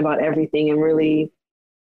talking about everything and really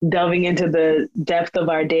delving into the depth of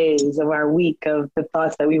our days, of our week, of the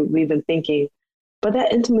thoughts that we've been thinking. But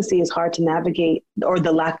that intimacy is hard to navigate, or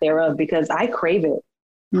the lack thereof, because I crave it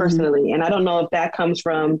personally. And I don't know if that comes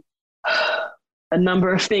from a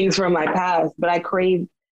number of things from my past, but I crave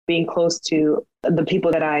being close to the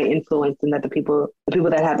people that I influence and that the people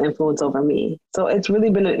that have influence over me. So it's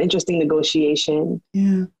really been an interesting negotiation.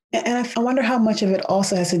 Yeah. And I wonder how much of it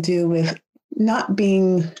also has to do with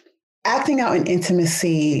acting out in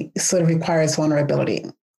intimacy sort of requires vulnerability.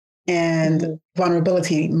 And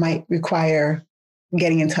vulnerability might require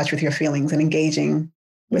getting in touch with your feelings and engaging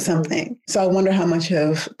with something. So I wonder how much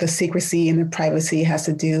of the secrecy and the privacy has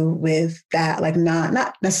to do with that, like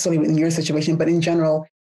not necessarily in your situation, but in general,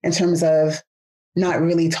 in terms of not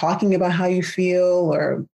really talking about how you feel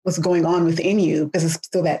or what's going on within you, because it's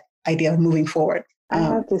still that idea of moving forward. I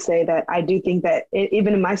have to say that I do think that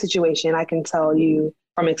even in my situation, I can tell you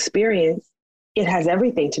from experience, it has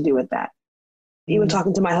everything to do with that. Even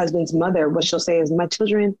talking to my husband's mother, what she'll say is,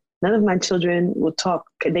 none of my children will talk.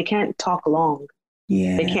 They can't talk long.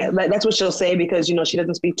 Yeah. They can't. That's what she'll say because, she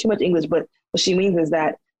doesn't speak too much English, but what she means is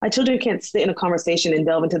that my children can't sit in a conversation and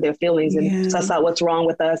delve into their feelings and suss out what's wrong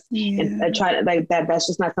with us and try to like that. That's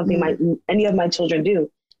just not something any of my children do.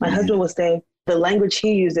 My husband will say the language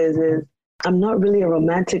he uses is, I'm not really a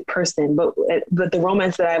romantic person, but the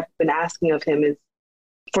romance that I've been asking of him is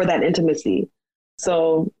for that intimacy.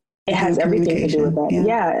 So it has everything to do with that.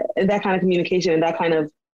 Yeah. And that kind of communication and that kind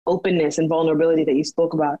of openness and vulnerability that you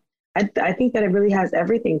spoke about. I think that it really has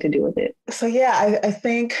everything to do with it. So yeah, I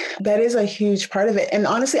think that is a huge part of it. And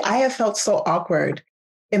honestly, I have felt so awkward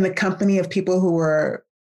in the company of people who were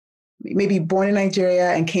maybe born in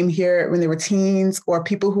Nigeria and came here when they were teens, or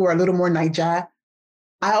people who are a little more Naija.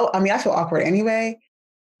 I feel awkward anyway,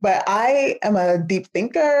 but I am a deep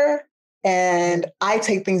thinker and I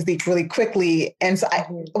take things deep really quickly. And so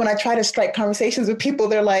when I try to strike conversations with people,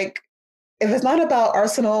 they're like, if it's not about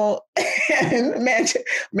Arsenal and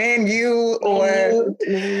Man U, or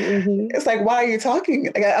it's like, why are you talking?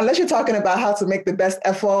 Like, unless you're talking about how to make the best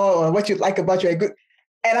FO or what you like about your group.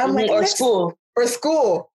 And I'm like, or school.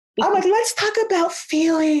 I'm like, let's talk about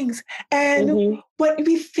feelings and what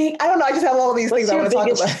we think. I don't know. I just have all these things I want to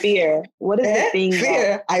talk about. Fear? What is the thing?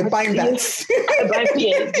 Fear. I bind that. I bind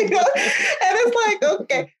fear. And it's like,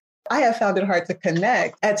 okay. I have found it hard to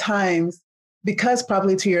connect at times because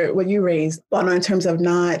probably to what you raised, in terms of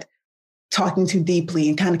not talking too deeply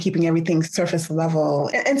and kind of keeping everything surface level.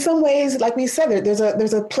 In some ways, like we said,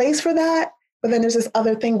 there's a place for that. But then there's this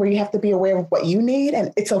other thing where you have to be aware of what you need,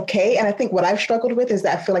 and it's okay. And I think what I've struggled with is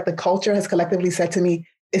that I feel like the culture has collectively said to me,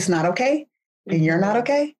 it's not okay, and you're not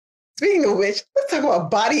okay. Speaking of which, let's talk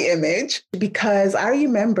about body image, because I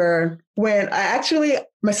remember when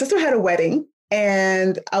my sister had a wedding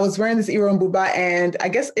and I was wearing this Iro and Buba, and I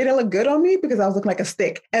guess it didn't look good on me because I was looking like a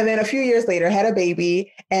stick. And then a few years later, I had a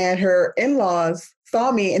baby and her in-laws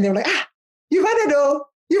saw me and they were like, you had it though.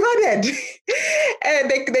 You had it. And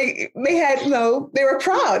they had, they were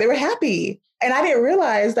proud. They were happy. And I didn't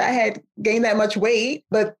realize that I had gained that much weight,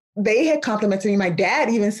 but they had complimented me. My dad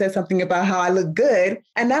even said something about how I look good.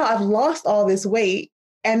 And now I've lost all this weight.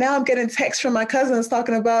 And now I'm getting texts from my cousins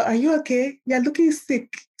talking about, are you okay? You're looking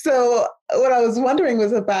sick. So what I was wondering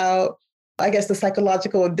was about, I guess, the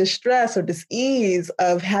psychological distress or dis-ease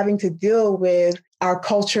of having to deal with our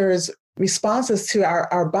culture's responses to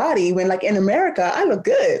our body when, like, in America, I look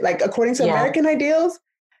good. Like, according to American ideals,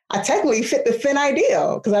 I technically fit the thin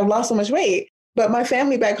ideal because I've lost so much weight. But my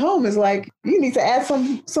family back home is like, you need to add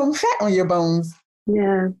some fat on your bones.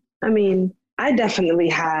 Yeah. I mean, I definitely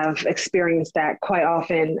have experienced that quite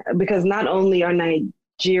often because not only are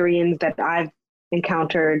Nigerians that I've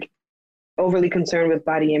encountered overly concerned with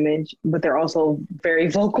body image, but they're also very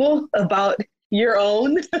vocal about your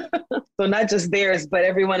own. So not just theirs, but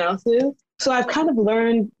everyone else's. So I've kind of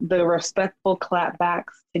learned the respectful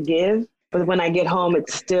clapbacks to give, but when I get home, it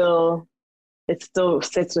still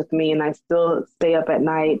sits with me and I still stay up at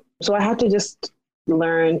night. So I have to just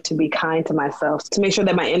learn to be kind to myself, to make sure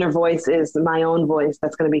that my inner voice is my own voice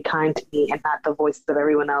that's going to be kind to me and not the voices of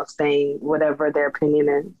everyone else saying whatever their opinion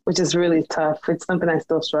is, which is really tough. It's something I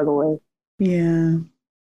still struggle with. Yeah.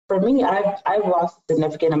 For me, I've lost a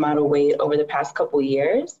significant amount of weight over the past couple of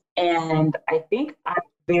years, and I think I'm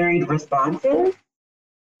very responsive.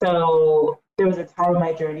 So there was a time in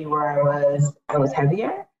my journey where I was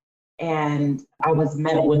heavier, and I was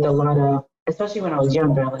met with a lot of, especially when I was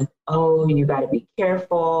younger, like, oh, you got to be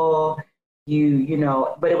careful, you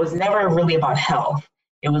know. But it was never really about health.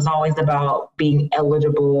 It was always about being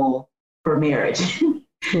eligible for marriage.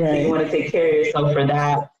 Right. You want to take care of yourself for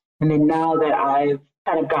that. And then now that I've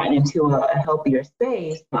kind of gotten into a healthier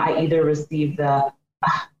space, I either receive the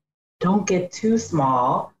don't get too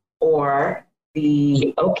small, or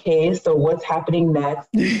the okay, so what's happening next?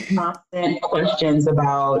 Constant questions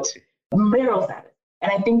about marital status.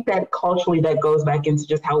 And I think that culturally that goes back into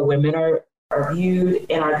just how women are viewed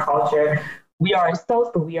in our culture. We are ourselves,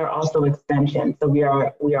 but we are also extensions. So we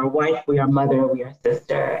are wife, we are mother, we are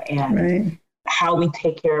sister. And how we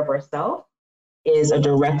take care of ourselves is a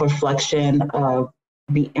direct reflection of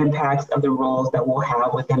the impacts of the roles that we'll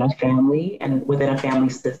have within a family and within a family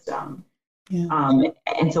system. Yeah.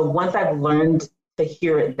 And so once I've learned to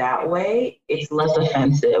hear it that way, it's less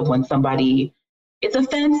offensive when somebody, it's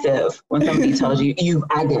offensive when somebody tells you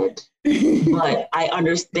added, but I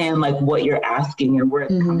understand like what you're asking and where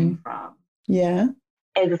it's coming from. Yeah.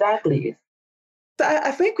 Exactly. So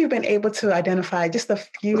I think we've been able to identify just a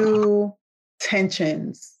few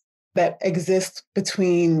tensions that exist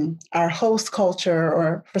between our host culture,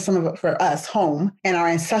 or for us, home, and our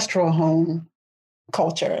ancestral home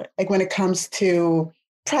culture. Like when it comes to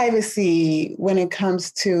privacy, when it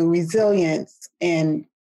comes to resilience and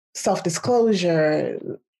self-disclosure,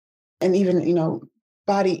 and even,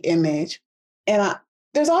 body image. And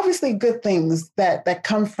there's obviously good things that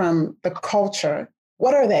come from the culture.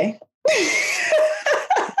 What are they?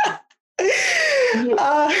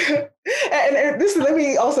 And this, let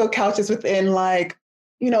me also couch this within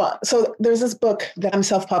so there's this book that I'm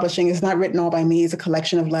self-publishing. It's not written all by me. It's a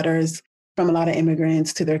collection of letters from a lot of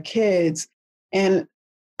immigrants to their kids. And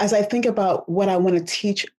as I think about what I want to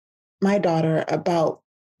teach my daughter about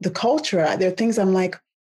the culture, there are things I'm like,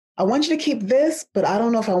 I want you to keep this, but I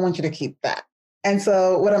don't know if I want you to keep that. And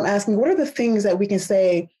so what I'm asking, what are the things that we can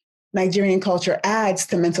say Nigerian culture adds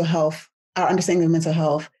to mental health, our understanding of mental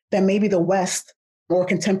health, that maybe the West or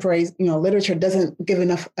contemporary, literature doesn't give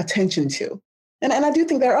enough attention to? And I do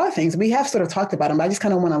think there are things. We have sort of talked about them, but I just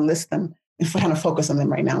kind of want to list them and kind of focus on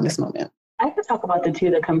them right now in this moment. I could talk about the two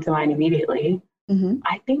that come to mind immediately. Mm-hmm.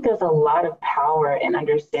 I think there's a lot of power in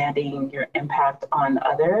understanding your impact on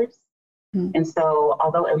others. Mm-hmm. And so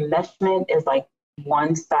although enmeshment is like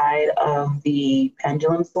one side of the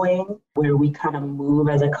pendulum swing where we kind of move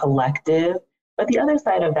as a collective, but the other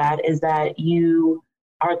side of that is that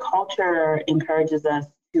our culture encourages us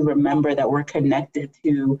to remember that we're connected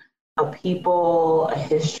to a people, a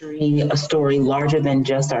history, a story larger than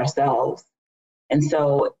just ourselves. And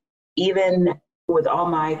so even with all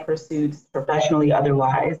my pursuits, professionally,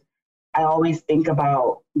 otherwise, I always think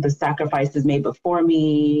about the sacrifices made before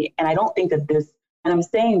me. And I don't think that and I'm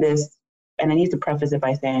saying this, and I need to preface it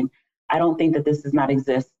by saying, I don't think that this does not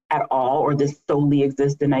exist at all, or this solely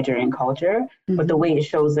exists in Nigerian culture. Mm-hmm. But the way it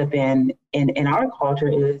shows up in our culture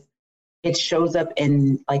is it shows up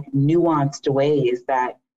in like nuanced ways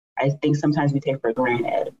that I think sometimes we take for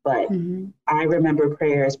granted. But mm-hmm. I remember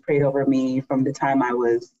prayers prayed over me from the time I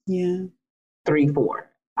was 3, 4.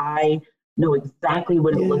 I know exactly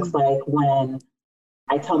what it looks like when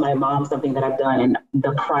I tell my mom something that I've done, and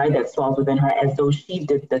the pride that swells within her as though she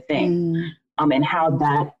did the thing, and how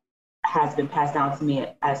that has been passed down to me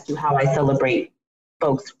as to how I celebrate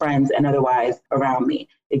folks, friends, and otherwise around me.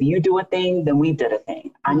 If you do a thing, then we did a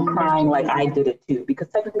thing. I'm crying like I did it too, because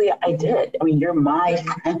technically I did. I mean, you're my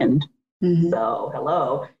friend. Mm-hmm. So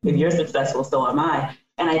hello, if you're successful, so am I.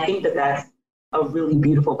 And I think that that's a really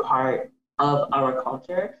beautiful part of our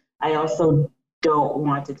culture. I also don't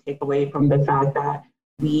want to take away from the fact that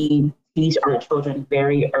we teach our children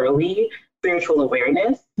very early spiritual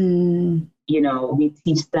awareness. We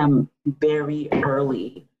teach them very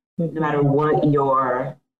early, no matter what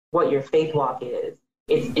your faith walk is.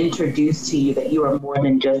 It's introduced to you that you are more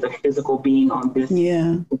than just a physical being on this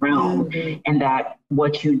realm, and that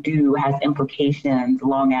what you do has implications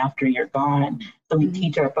long after you're gone. So we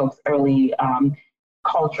teach our folks early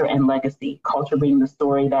culture and legacy. Culture being the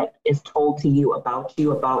story that is told to you, about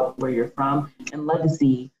where you're from, and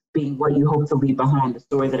legacy being what you hope to leave behind, the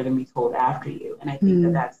stories that are going to be told after you. And I think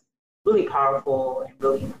that that's really powerful and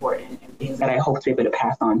really important, and things that I hope to be able to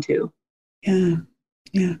pass on to.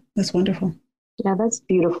 Yeah, that's wonderful. Yeah, that's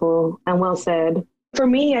beautiful and well said. For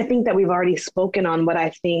me, I think that we've already spoken on what I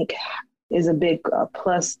think is a big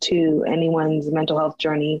plus to anyone's mental health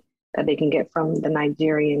journey that they can get from the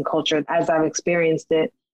Nigerian culture as I've experienced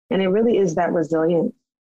it. And it really is that resilience,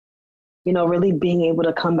 really being able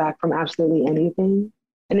to come back from absolutely anything.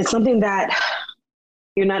 And it's something that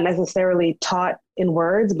you're not necessarily taught in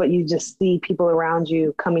words, but you just see people around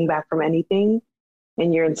you coming back from anything,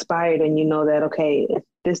 and you're inspired, and you know that, okay, if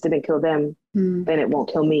this didn't kill them, then it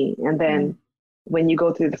won't kill me. And then when you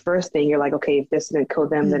go through the first thing, you're like, okay, if this didn't kill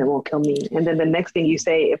them, then it won't kill me. And then the next thing you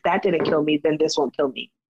say, if that didn't kill me, then this won't kill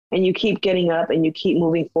me. And you keep getting up, and you keep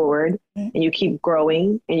moving forward, and you keep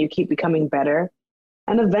growing, and you keep becoming better.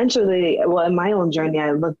 And eventually, in my own journey,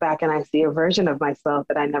 I look back and I see a version of myself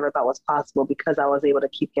that I never thought was possible, because I was able to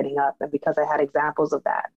keep getting up, and because I had examples of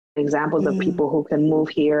that, examples of people who can move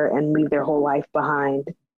here and leave their whole life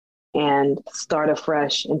behind and start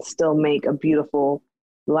afresh and still make a beautiful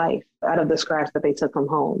life out of the scraps that they took from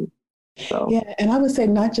home. So and I would say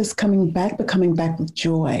not just coming back, but coming back with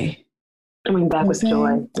joy. Coming back with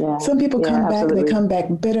joy. Yeah. Some people come back, absolutely. they come back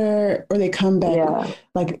bitter, or they come back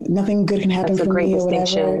like nothing good can happen for me or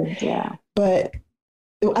whatever. Yeah. But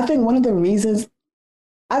I think one of the reasons,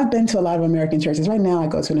 I've been to a lot of American churches. Right now I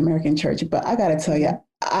go to an American church, but I got to tell you,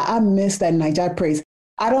 I miss that Niger praise.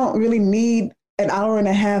 I don't really need an hour and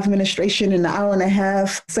a half ministration and an hour and a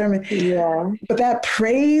half sermon. Yeah. But that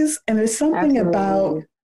praise, and there's something about,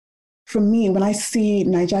 for me, when I see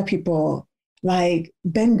Niger people like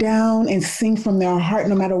bend down and sing from their heart,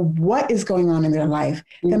 no matter what is going on in their life,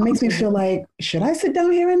 that makes me feel like, should I sit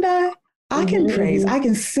down here and die? I can praise, I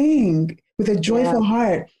can sing with a joyful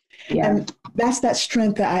heart. And that's that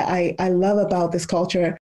strength that I love about this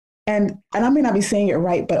culture. And I may not be saying it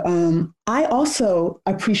right, but I also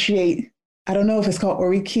appreciate, I don't know if it's called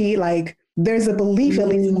Oriki, like there's a belief, at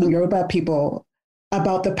least among Yoruba people,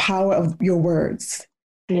 about the power of your words.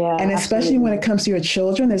 Yeah, and especially when it comes to your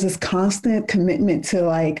children, there's this constant commitment to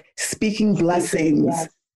like speaking blessings.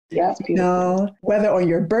 Yes, you know, whether on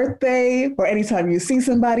your birthday or anytime you see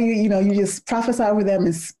somebody, you know, you just prophesy over them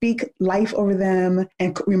and speak life over them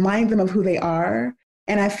and remind them of who they are.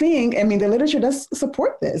 And I think, I mean, the literature does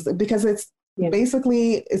support this because it's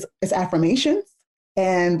basically, it's affirmations,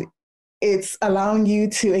 and it's allowing you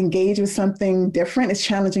to engage with something different. It's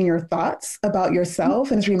challenging your thoughts about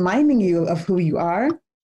yourself, and it's reminding you of who you are.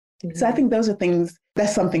 So I think those are things,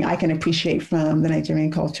 that's something I can appreciate from the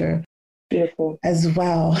Nigerian culture. Beautiful. As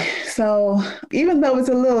well. So even though it's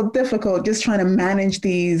a little difficult just trying to manage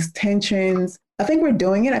these tensions, I think we're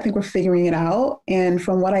doing it. I think we're figuring it out. And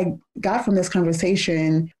from what I got from this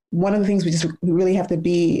conversation, one of the things we really have to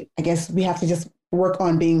be, I guess we have to just work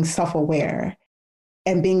on being self-aware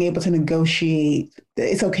and being able to negotiate.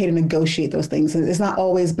 It's okay to negotiate those things. It's not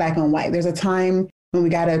always black and white. There's a time when we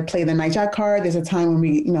got to play the Niger card. There's a time when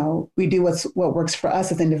we do what works for us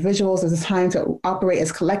as individuals. There's a time to operate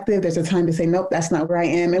as collective. There's a time to say, nope, that's not where I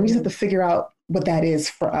am. And we just have to figure out what that is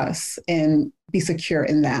for us and be secure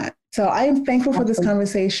in that. So I am thankful for this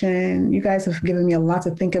conversation. You guys have given me a lot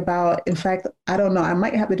to think about. In fact, I don't know, I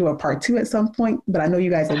might have to do a part 2 at some point, but I know you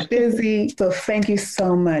guys are busy. So thank you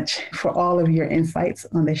so much for all of your insights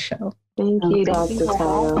on this show. Thank you, Dr.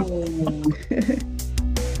 Tyler.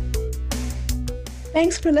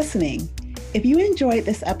 Thanks for listening. If you enjoyed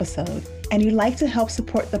this episode and you'd like to help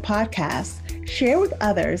support the podcast, share with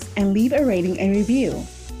others and leave a rating and review.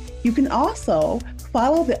 You can also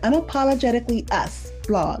follow the Unapologetically Us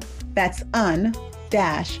blog. That's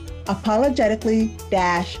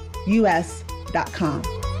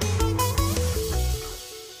un-apologetically-us.com.